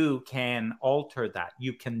you can alter that.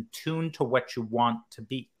 You can tune to what you want to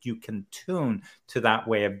be. You can tune to that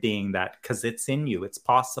way of being that because it's in you. It's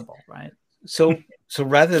possible, right? So so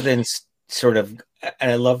rather than sort of, and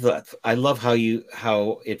I love that. I love how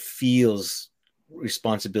it feels,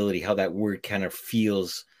 responsibility, how that word kind of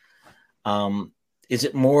feels. Is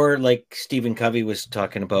it more like Stephen Covey was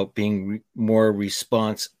talking about being more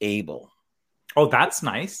response able? Oh, that's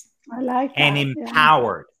nice. I like that. And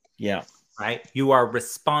empowered. Yeah. Right? You are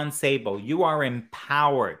responsible. You are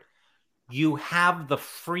empowered. You have the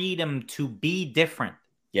freedom to be different.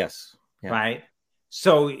 Yes. Yeah. Right?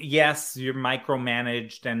 So yes, you're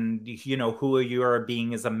micromanaged, and you know who you are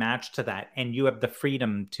being is a match to that, and you have the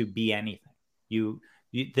freedom to be anything.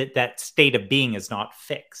 That state of being is not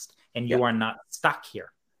fixed, and you are not stuck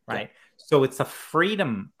here, right? So it's a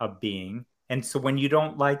freedom of being, and so when you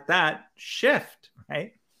don't like that, shift,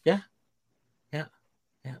 right? Yeah.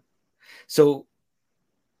 So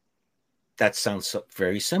that sounds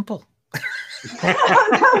very simple.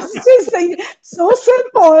 I was just saying, so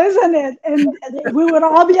simple, isn't it? And we would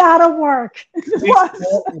all be out of work.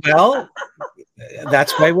 Well,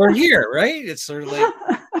 that's why we're here, right? It's sort of like,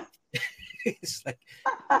 it's like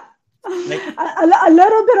a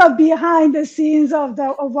little bit of behind the scenes of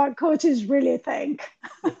what coaches really think.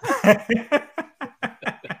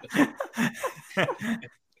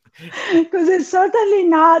 Because it's certainly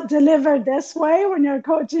not delivered this way when you're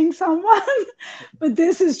coaching someone, but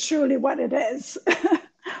this is truly what it is.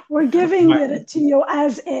 We're giving it to you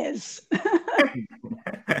as is.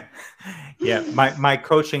 Yeah, my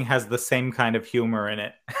coaching has the same kind of humor in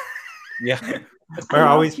it. Yeah, we're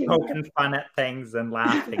always poking fun at things and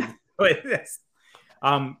laughing with this,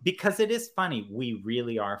 because it is funny. We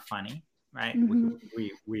really are funny, right? Mm-hmm.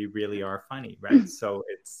 We really are funny, right? So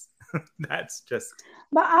it's that's just.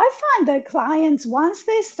 But I find that clients, once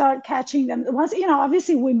they start catching them,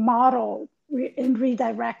 obviously we model in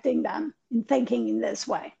redirecting them in thinking in this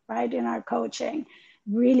way, right? In our coaching,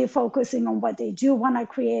 really focusing on what they do want to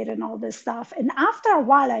create and all this stuff. And after a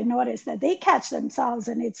while, I noticed that they catch themselves,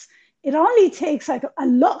 and it only takes like a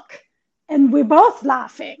look, and we're both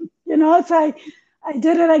laughing. It's like, I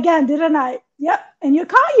did it again, didn't I? Yep. And you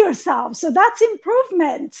caught yourself. So that's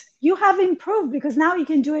improvement. You have improved because now you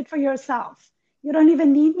can do it for yourself. You don't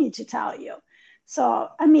even need me to tell you. So,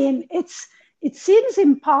 I mean, it seems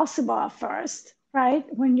impossible at first, right?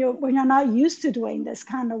 When you're not used to doing this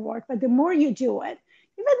kind of work, but the more you do it,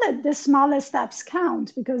 even the smallest steps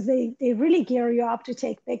count, because they really gear you up to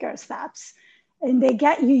take bigger steps, and they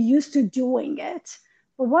get you used to doing it.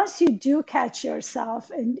 But once you do catch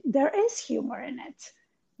yourself, and there is humor in it,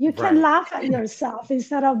 you can laugh at yourself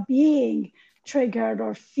instead of being triggered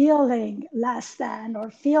or feeling less than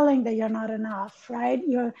or feeling that you're not enough, right?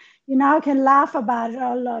 You now can laugh about it.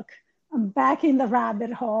 Oh, look, I'm back in the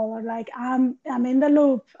rabbit hole, or like I'm in the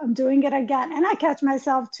loop, I'm doing it again. And I catch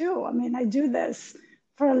myself too. I mean, I do this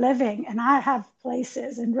for a living, and I have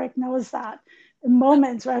places, and Rick knows that, in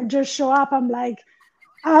moments where I just show up, I'm like,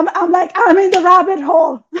 I'm in the rabbit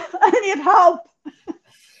hole. I need help.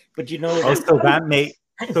 But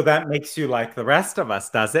so that makes you like the rest of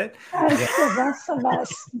us, does it? Yes, the rest of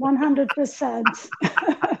us, 100%.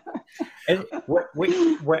 And what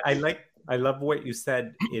I love what you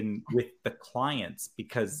said with the clients,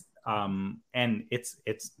 because and it's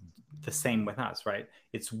the same with us, right?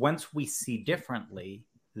 It's once we see differently,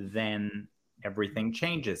 then everything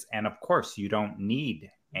changes. And of course, you don't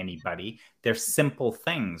need anybody. They're simple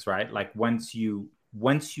things, right? Like once you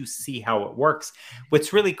see how it works,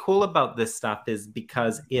 what's really cool about this stuff is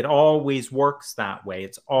because it always works that way.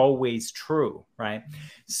 It's always true, right?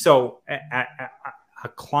 So a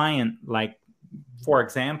client, like, for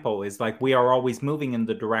example, is like, we are always moving in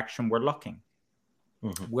the direction we're looking.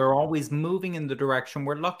 Mm-hmm. We're always moving in the direction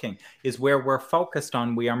we're looking is where we're focused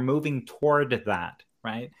on. We are moving toward that,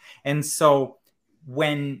 right? And so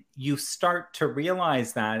when you start to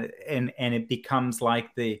realize that, and it becomes like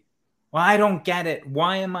well, I don't get it.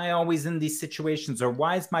 Why am I always in these situations? Or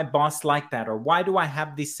why is my boss like that? Or why do I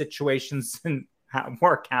have these situations in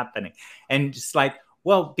work happening? And just like,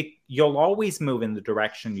 well, you'll always move in the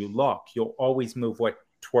direction you look. You'll always move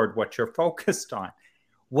toward what you're focused on.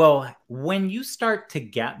 Well, when you start to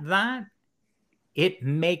get that, it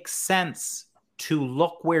makes sense to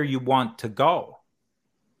look where you want to go.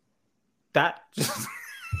 That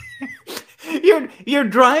you're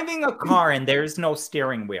driving a car and there's no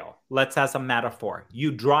steering wheel. Let's as a metaphor.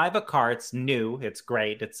 You drive a car, it's new, it's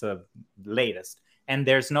great, it's the latest, and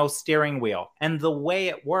there's no steering wheel. And the way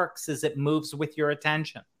it works is it moves with your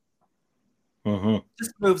attention. Mm-hmm. It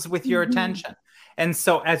just moves with your attention. And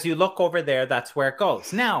so as you look over there, that's where it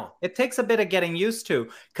goes. Now, it takes a bit of getting used to,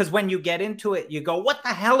 because when you get into it, you go, what the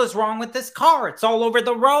hell is wrong with this car? It's all over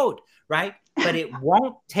the road, right? But it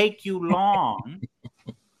won't take you long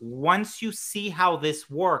once you see how this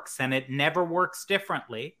works, and it never works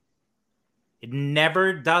differently, it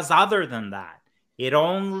never does other than that. It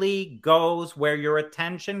only goes where your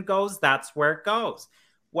attention goes. That's where it goes.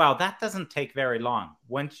 Well, that doesn't take very long.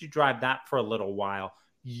 Once you drive that for a little while,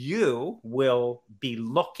 you will be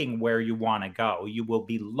looking where you want to go. You will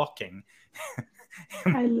be looking.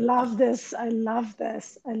 I love this. I love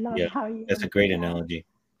this. I love how you. That's a great analogy.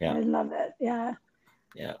 Yeah. I love it. Yeah.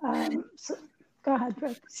 Yeah. So, go ahead,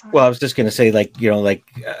 Rick. Sorry. Well, I was just going to say, like,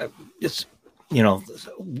 it's,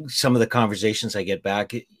 some of the conversations I get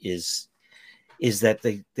back is that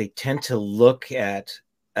they tend to look at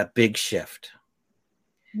a big shift,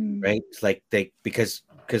 right? Like because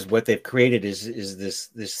what they've created is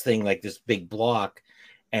this thing, like this big block,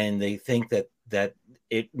 and they think that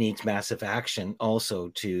it needs massive action also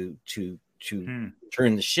to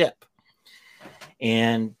turn the ship.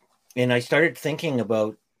 And I started thinking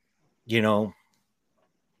about, I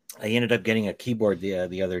ended up getting a keyboard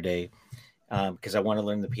the other day because I want to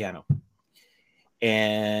learn the piano.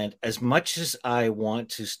 And as much as I want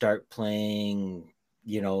to start playing,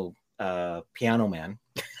 Piano Man,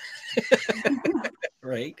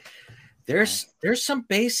 right? There's some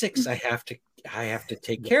basics I have to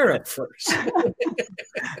take care of first.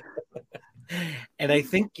 And I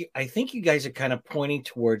think you guys are kind of pointing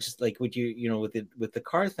towards, like, with with the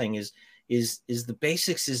car thing is the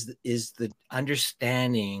basics is the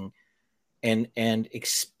understanding and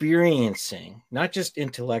experiencing, not just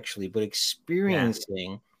intellectually, but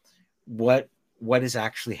experiencing what is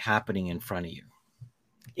actually happening in front of you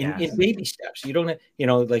in baby steps. You don't,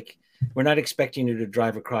 like, we're not expecting you to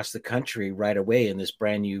drive across the country right away in this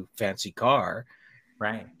brand new fancy car.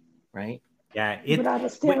 Right. Yeah. Without a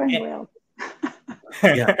steering wheel.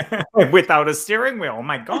 Yeah. Without a steering wheel. Oh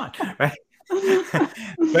my God. Right.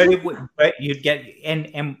 but you'd get,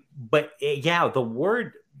 the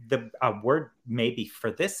word maybe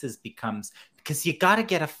for this becomes, because you got to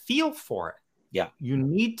get a feel for it. Yeah. You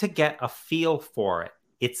need to get a feel for it.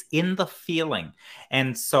 It's in the feeling.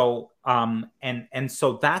 And so,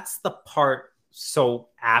 so that's the part. So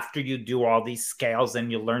after you do all these scales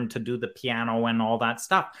and you learn to do the piano and all that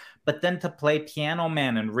stuff, but then to play Piano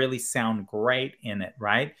Man and really sound great in it,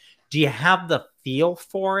 right? Do you have the feel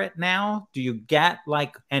for it now? Do you get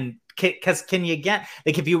because can you get,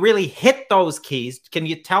 like, if you really hit those keys, can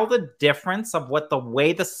you tell the difference of what the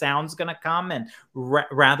way the sound's going to come and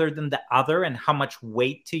rather than the other, and how much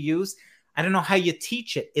weight to use? I don't know how you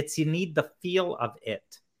teach it. You need the feel of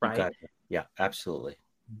it, right? Yeah, absolutely.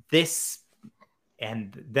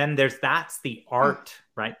 And then that's the art,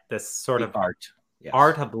 right? This sort of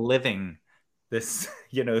art of living, this,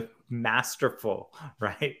 masterful,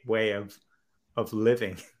 right, way of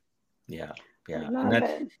living. Yeah.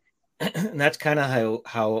 And that's kind of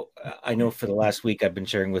how I know for the last week I've been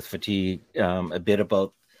sharing with Fatigue a bit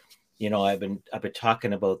about, I've been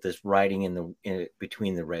talking about this riding in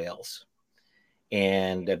between the rails,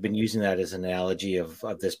 and I've been using that as an analogy of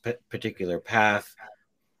this particular path.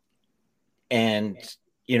 And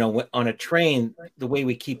on a train, the way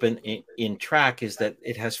we keep in track is that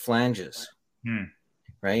it has flanges,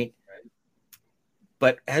 right?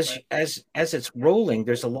 But as it's rolling,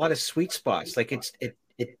 there's a lot of sweet spots. Like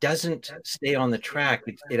it doesn't stay on the track.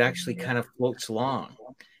 It actually kind of floats along.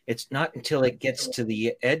 It's not until it gets to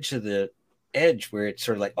the edge where it's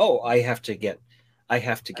sort of like, oh, I have to.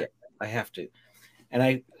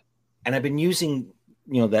 And I've been using,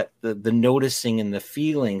 that the noticing and the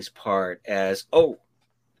feelings part as,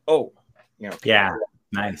 yeah,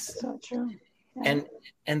 nice. So true. Yeah.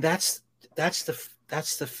 And that's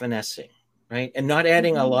the finessing. Right. And not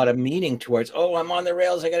adding a lot of meaning towards, I'm on the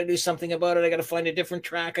rails, I got to do something about it, I got to find a different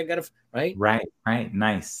track, I got to, right,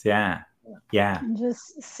 nice. Yeah. And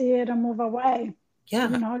just see it and move away.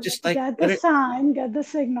 Just like get the sign, get the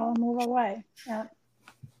signal, move away. Yeah.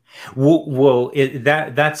 Well,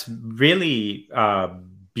 that's really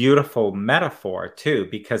beautiful metaphor too,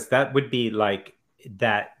 because that would be like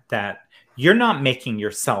that you're not making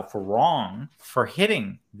yourself wrong for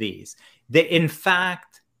hitting these. In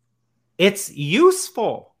fact, it's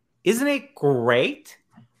useful. Isn't it great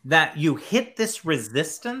that you hit this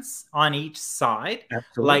resistance on each side?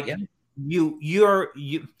 Absolutely. Like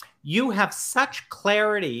you have such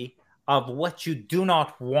clarity of what you do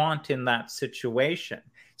not want in that situation.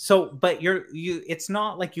 So, but it's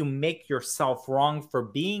not like you make yourself wrong for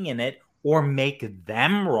being in it or make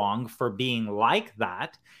them wrong for being like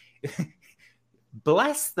that.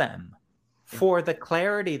 Bless them for the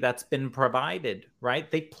clarity that's been provided,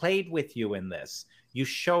 right? They played with you in this. You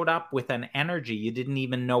showed up with an energy you didn't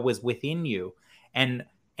even know was within you. And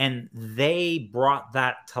And they brought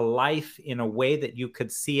that to life in a way that you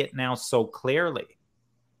could see it now so clearly.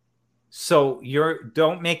 So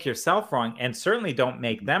don't make yourself wrong, and certainly don't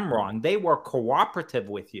make them wrong. They were cooperative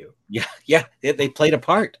with you. Yeah. Yeah. They played a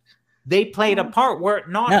part. They played a part. Were it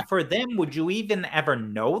not for them, would you even ever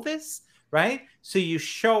know this? Right? So you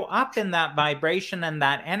show up in that vibration and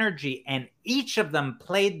that energy, and each of them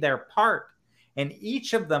played their part. And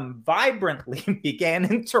each of them vibrantly began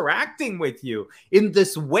interacting with you in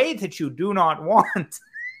this way that you do not want.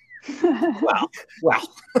 Well,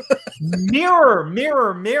 mirror,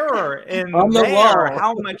 mirror, mirror in on the wall.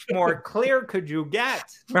 How much more clear could you get,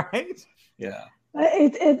 right? Yeah.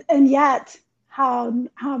 And yet, how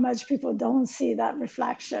much people don't see that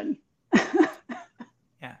reflection.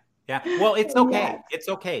 Yeah. Well, it's okay. It's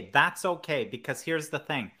okay. That's okay, because here's the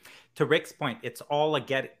thing. To Rick's point, it's all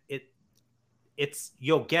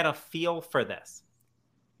you'll get a feel for this.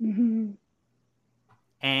 Mm-hmm.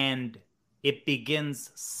 And it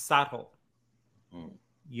begins subtle.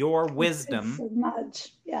 Your wisdom, it's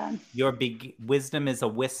much. Yeah. Your wisdom is a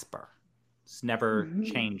whisper. It's never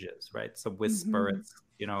changes, right? It's a whisper. It's,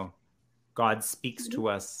 God speaks to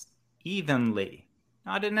us evenly,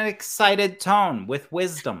 not in an excited tone, with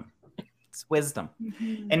wisdom. It's wisdom.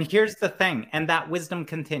 And here's the thing, and that wisdom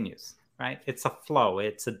continues, right? It's a flow.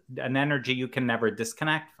 It's an energy you can never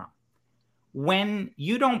disconnect from. When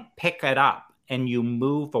you don't pick it up and you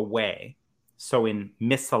move away, so in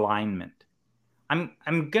misalignment,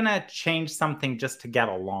 I'm gonna change something just to get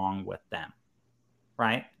along with them,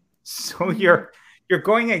 right? So you're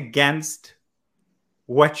going against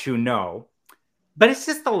what you know, but it's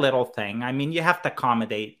just a little thing. I mean, you have to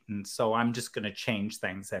accommodate, and so I'm just gonna change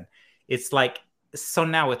things, and it's like, so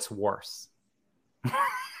now it's worse.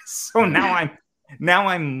 So now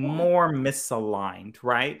I'm more misaligned,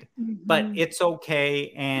 right? But it's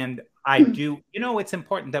okay, and I do, it's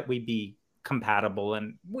important that we be compatible,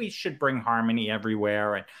 and we should bring harmony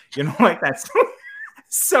everywhere, and like that.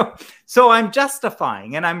 So I'm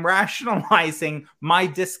justifying and I'm rationalizing my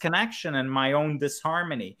disconnection and my own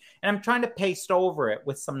disharmony, and I'm trying to paste over it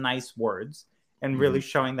with some nice words and really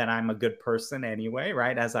showing that I'm a good person anyway,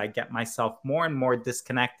 right? As I get myself more and more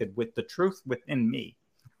disconnected with the truth within me,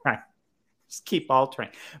 right? Just keep altering.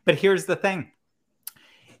 But here's the thing.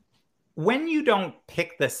 When you don't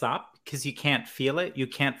pick this up, because you can't feel it, you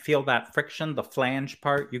can't feel that friction, the flange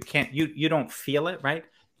part, you don't feel it, right?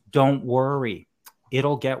 Don't worry.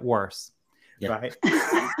 It'll get worse, right?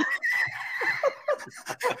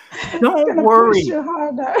 Don't worry.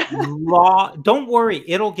 Don't worry.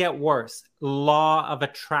 It'll get worse. Law of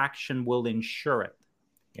attraction will ensure it.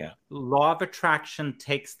 Yeah. Law of attraction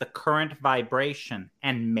takes the current vibration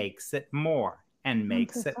and makes it more, and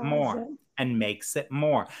makes it more, and makes it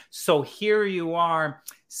more. So here you are,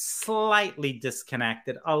 slightly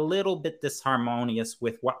disconnected, a little bit disharmonious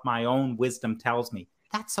with what my own wisdom tells me.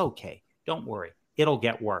 That's okay. Don't worry. It'll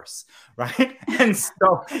get worse, right? And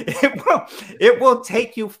so it will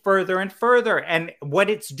take you further and further. And what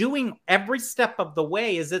it's doing every step of the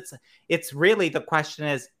way is it's really, the question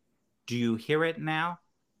is, do you hear it now?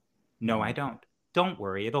 No, I don't. Don't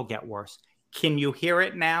worry, it'll get worse. Can you hear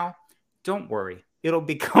it now? Don't worry, it'll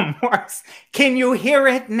become worse. Can you hear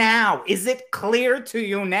it now? Is it clear to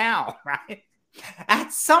you now, right?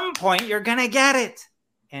 At some point, you're going to get it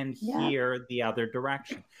and hear the other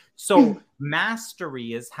direction. So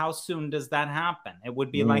mastery is, how soon does that happen? It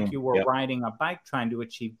would be like you were riding a bike trying to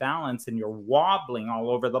achieve balance, and you're wobbling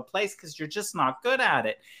all over the place because you're just not good at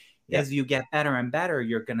it. As you get better and better,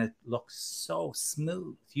 you're going to look so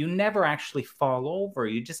smooth. You never actually fall over.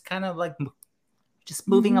 You just kind of like just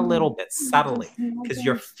moving a little bit subtly, because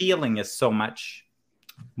your feeling is so much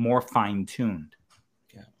more fine-tuned.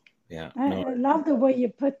 Yeah. I love the way you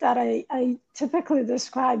put that. I typically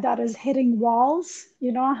describe that as hitting walls.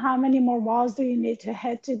 How many more walls do you need to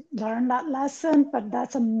hit to learn that lesson? But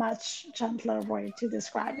that's a much gentler way to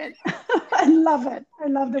describe it. I love it. I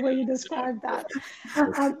love the way you describe that.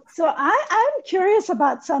 So I'm curious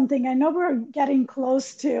about something. I know we're getting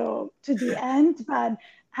close to the end, but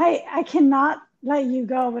I cannot let you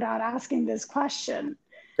go without asking this question.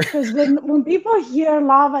 Because when people hear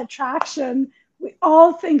law of attraction, we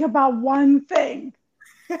all think about one thing: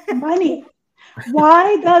 money.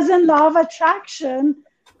 Why doesn't law of attraction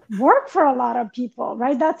work for a lot of people,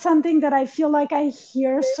 right? That's something that I feel like I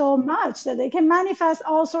hear so much, that they can manifest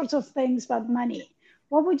all sorts of things but money.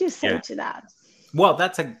 What would you say to that? Well,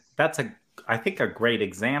 that's I think a great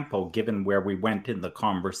example, given where we went in the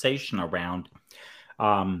conversation around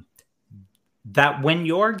that when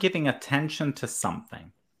you're giving attention to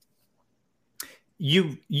something,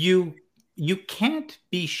 you can't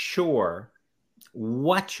be sure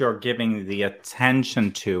what you're giving the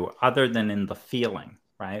attention to other than in the feeling,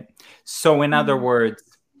 right? So in other words,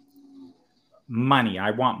 money,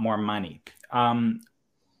 I want more money.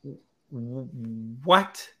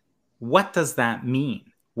 What does that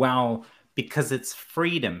mean? Well, because it's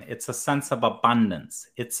freedom. It's a sense of abundance.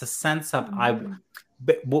 It's a sense of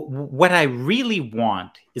but what I really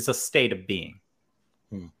want is a state of being.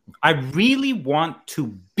 I really want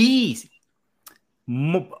to be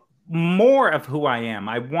more of who I am.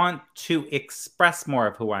 I want to express more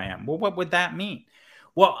of who I am. Well, what would that mean?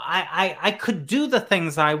 Well, I could do the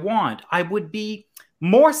things I want. I would be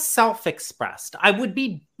more self-expressed. I would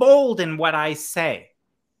be bold in what I say.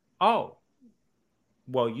 Oh,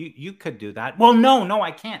 well, you could do that. Well, no,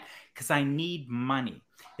 I can't, because I need money.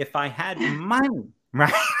 If I had money,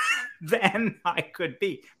 right, then I could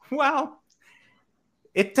be. Well,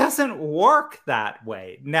 it doesn't work that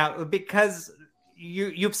way now, because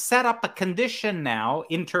you've set up a condition now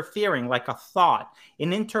interfering, like a thought,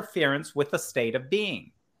 in interference with a state of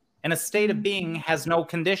being. And a state of being has no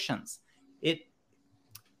conditions.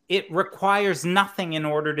 It requires nothing in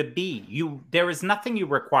order to be. There is nothing you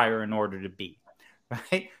require in order to be,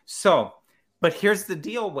 right? So, but here's the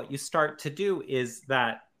deal. What you start to do is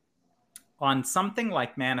that on something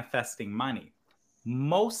like manifesting money,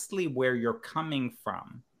 mostly where you're coming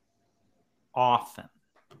from, often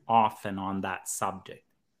on that subject,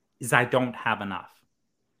 is I don't have enough.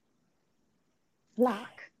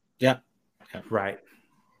 Lack. Yeah. Right.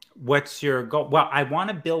 What's your goal? Well, I want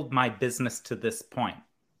to build my business to this point.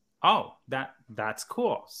 Oh, that's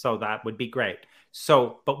cool. So that would be great.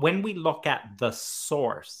 So, but when we look at the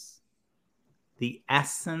source, the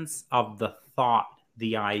essence of the thought,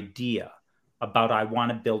 the idea about I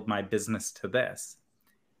want to build my business to this,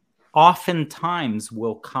 oftentimes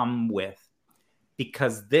will come with,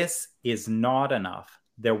 because this is not enough.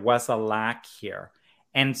 There was a lack here.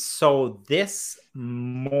 And so this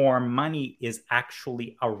more money is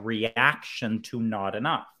actually a reaction to not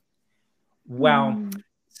enough. Well,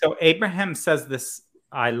 so Abraham says this,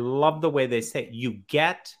 I love the way they say it. You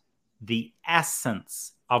get the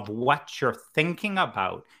essence of what you're thinking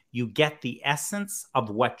about. You get the essence of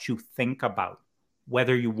what you think about,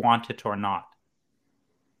 whether you want it or not.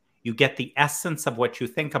 You get the essence of what you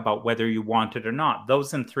think about, whether you want it or not.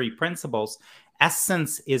 Those in three principles.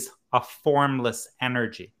 Essence is a formless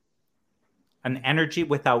energy, an energy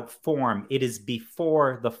without form. It is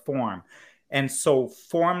before the form. And so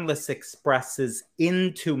formless expresses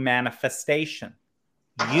into manifestation.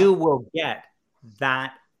 You will get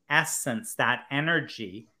that essence, that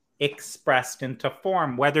energy expressed into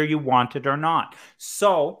form, whether you want it or not.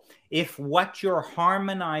 So if what you're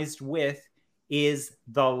harmonized with is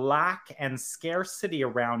the lack and scarcity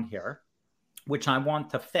around here, which I want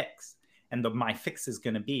to fix, and my fix is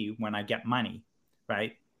going to be when I get money,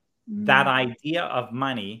 right? That idea of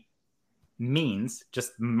money means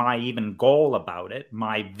just my even goal about it,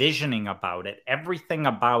 my visioning about it, everything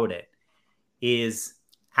about it is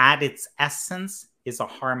at its essence is a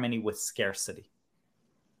harmony with scarcity.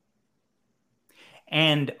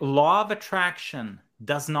 And law of attraction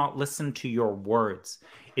does not listen to your words.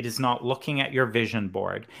 It is not looking at your vision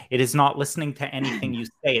board. It is not listening to anything you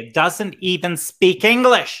say. It doesn't even speak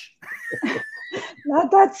English. Let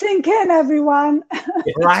that sink in, everyone.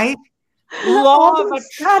 Right? Law of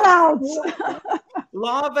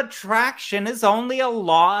attraction is only a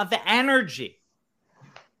law of energy.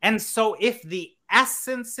 And so if the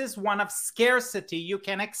essence is one of scarcity, you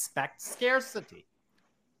can expect scarcity.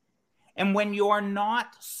 And when you're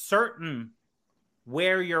not certain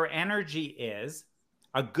where your energy is,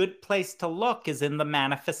 a good place to look is in the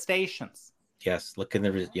manifestations. Yes, look in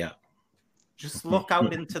the, yeah. Just look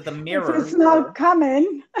out into the mirror. If it's not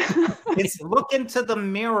coming. Look into the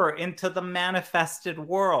mirror, into the manifested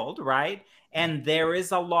world, right? And there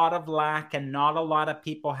is a lot of lack and not a lot of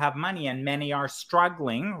people have money and many are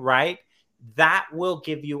struggling, right? That will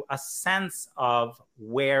give you a sense of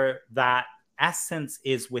where that essence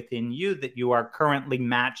is within you that you are currently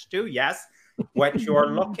matched to. Yes, what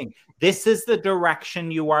you're looking. This is the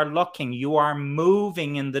direction you are looking. You are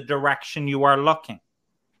moving in the direction you are looking.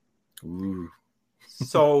 Ooh.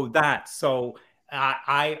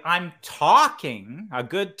 I'm talking a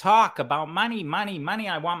good talk about money.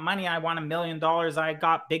 I want money. I want $1 million. I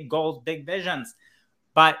got big goals, big visions,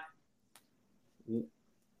 but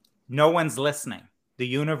no one's listening. The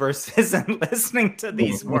universe isn't listening to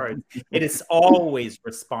these words. It is always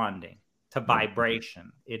responding to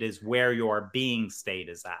vibration. It is where your being state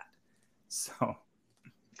is at. So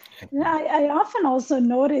I often also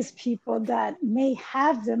notice people that may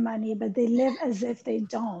have the money, but they live as if they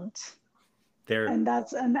don't. And I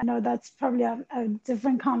know that's probably a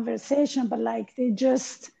different conversation, but like they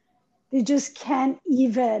just can't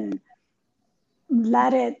even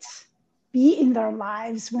let it be in their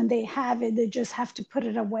lives. When they have it, they just have to put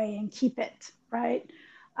it away and keep it, right?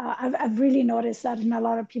 I've really noticed that in a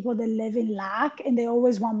lot of people, they live in lack and they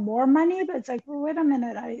always want more money, but it's like, well, wait a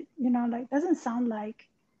minute, like, doesn't sound like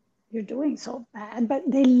you're doing so bad, but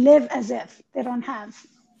they live as if they don't have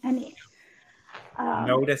any.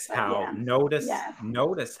 Notice how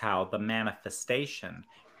the manifestation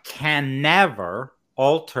can never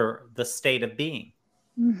alter the state of being.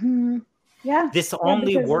 Mm-hmm. Yeah. This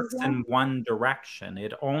only works in one direction.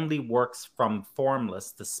 It only works from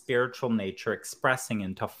formless, the spiritual nature expressing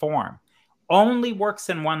into form. Only works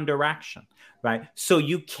in one direction, right? So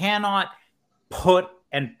you cannot put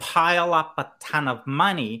and pile up a ton of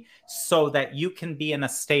money so that you can be in a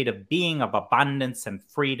state of being of abundance and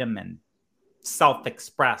freedom and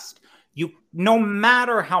self-expressed. No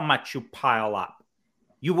matter how much you pile up,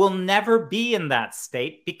 you will never be in that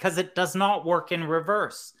state because it does not work in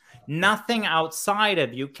reverse. Nothing outside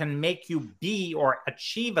of you can make you be or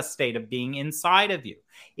achieve a state of being inside of you.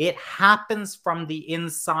 It happens from the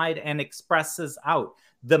inside and expresses out.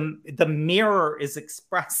 The mirror is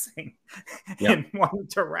expressing in one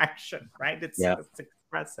direction, right? It's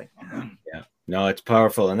expressing. Yeah. No, it's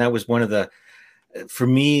powerful. And that was one of the, for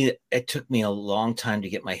me, it took me a long time to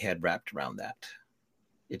get my head wrapped around that.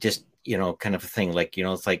 It just, kind of a thing like,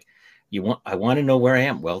 it's like, I want to know where I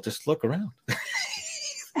am. Well, just look around.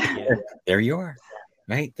 There you are,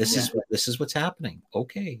 right? This is what's happening.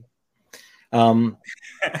 Okay. What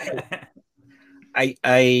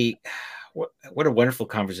a wonderful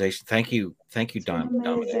conversation. Thank you, Don.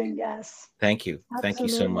 Amazing, yes. Thank you. Absolutely. Thank you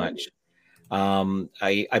so much.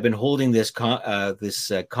 I've been holding this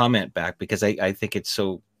comment back because I think it's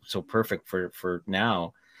so perfect for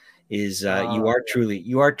now. Is you are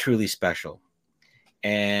truly special,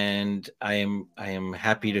 and I am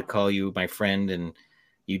happy to call you my friend, and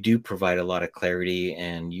you do provide a lot of clarity,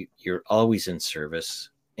 and you're always in service.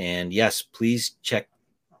 And yes, please check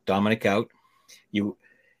Dominic out.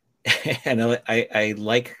 And I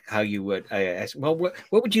like how you would. I asked, well, what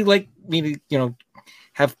would you like me to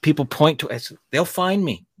have people point to? I said, they'll find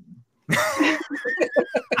me.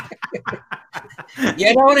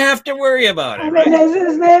 You don't have to worry about it. Right? There's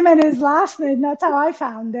his name and his last name. That's how I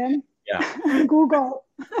found him. Yeah. Google.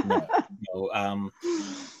 No.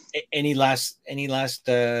 Any last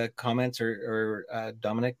comments or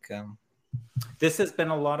Dominic? This has been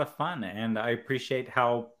a lot of fun, and I appreciate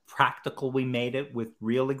how practical we made it with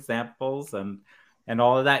real examples and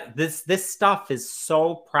all of that. This stuff is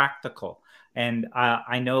so practical, and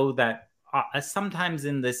I know that sometimes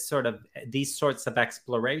in these sorts of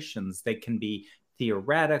explorations, they can be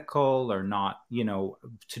theoretical or not,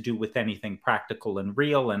 to do with anything practical and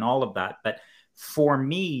real and all of that. But for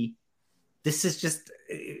me, this is just,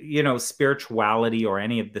 spirituality or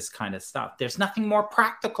any of this kind of stuff. There's nothing more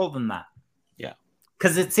practical than that. Yeah.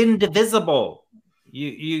 Because it's indivisible.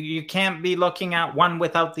 You can't be looking at one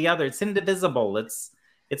without the other. It's indivisible. It's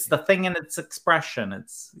the thing in its expression.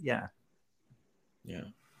 Yeah,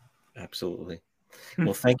 absolutely.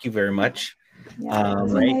 Well, thank you very much. Yeah, it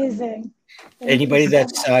was amazing. Anybody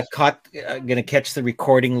that's going to catch the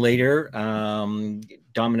recording later,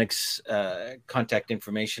 Dominic's contact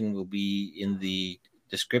information will be in the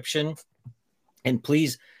description. And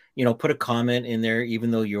please, put a comment in there,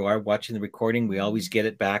 even though you are watching the recording. We always get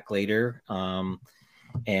it back later. And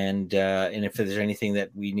if there's anything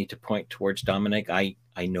that we need to point towards Dominic, I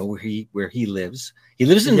know where he lives. He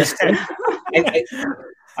lives in this.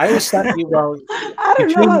 I always thought I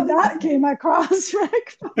don't know how that came across,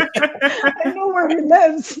 Rick. I know where he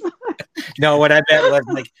lives. No, what I meant was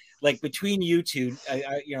like between you two,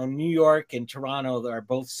 New York and Toronto are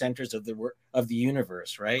both centers of the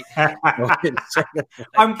universe, right? I'm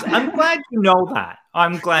glad you know that.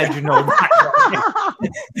 I'm glad you know that.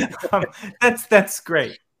 That's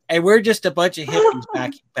great. And we're just a bunch of hippies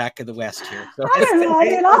back in the West here. So I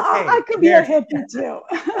don't know. I could be a hippie too.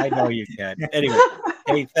 I know you can. Anyway,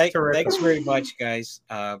 hey, thanks very much, guys.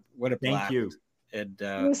 What a blast. Thank you. And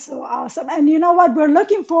it was so awesome. And you know what? We're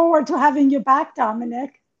looking forward to having you back,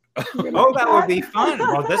 Dominic. That would be fun.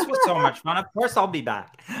 Well, this was so much fun. Of course, I'll be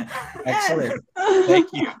back. Excellent.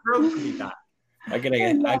 Thank you. Thrilled to be back. I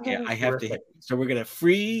have to. So we're gonna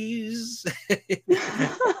freeze.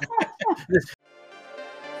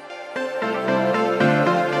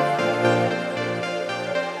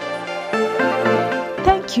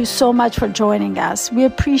 Thank you so much for joining us. We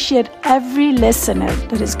appreciate every listener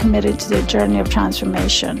that is committed to the journey of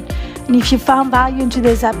transformation. And if you found value in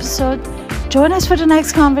today's episode, Join us for the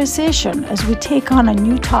next conversation as we take on a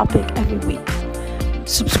new topic every week.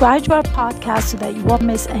 Subscribe to our podcast so that you won't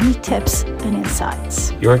miss any tips and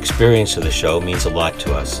insights. Your experience of the show means a lot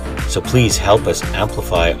to us, so please help us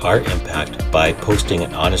amplify our impact by posting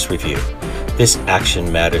an honest review. This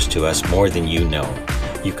action matters to us more than you know.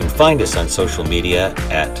 You can find us on social media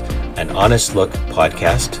at An Honest Look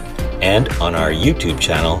Podcast and on our YouTube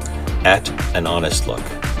channel at An Honest Look.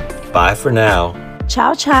 Bye for now.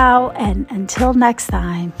 Ciao, ciao, and until next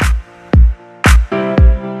time.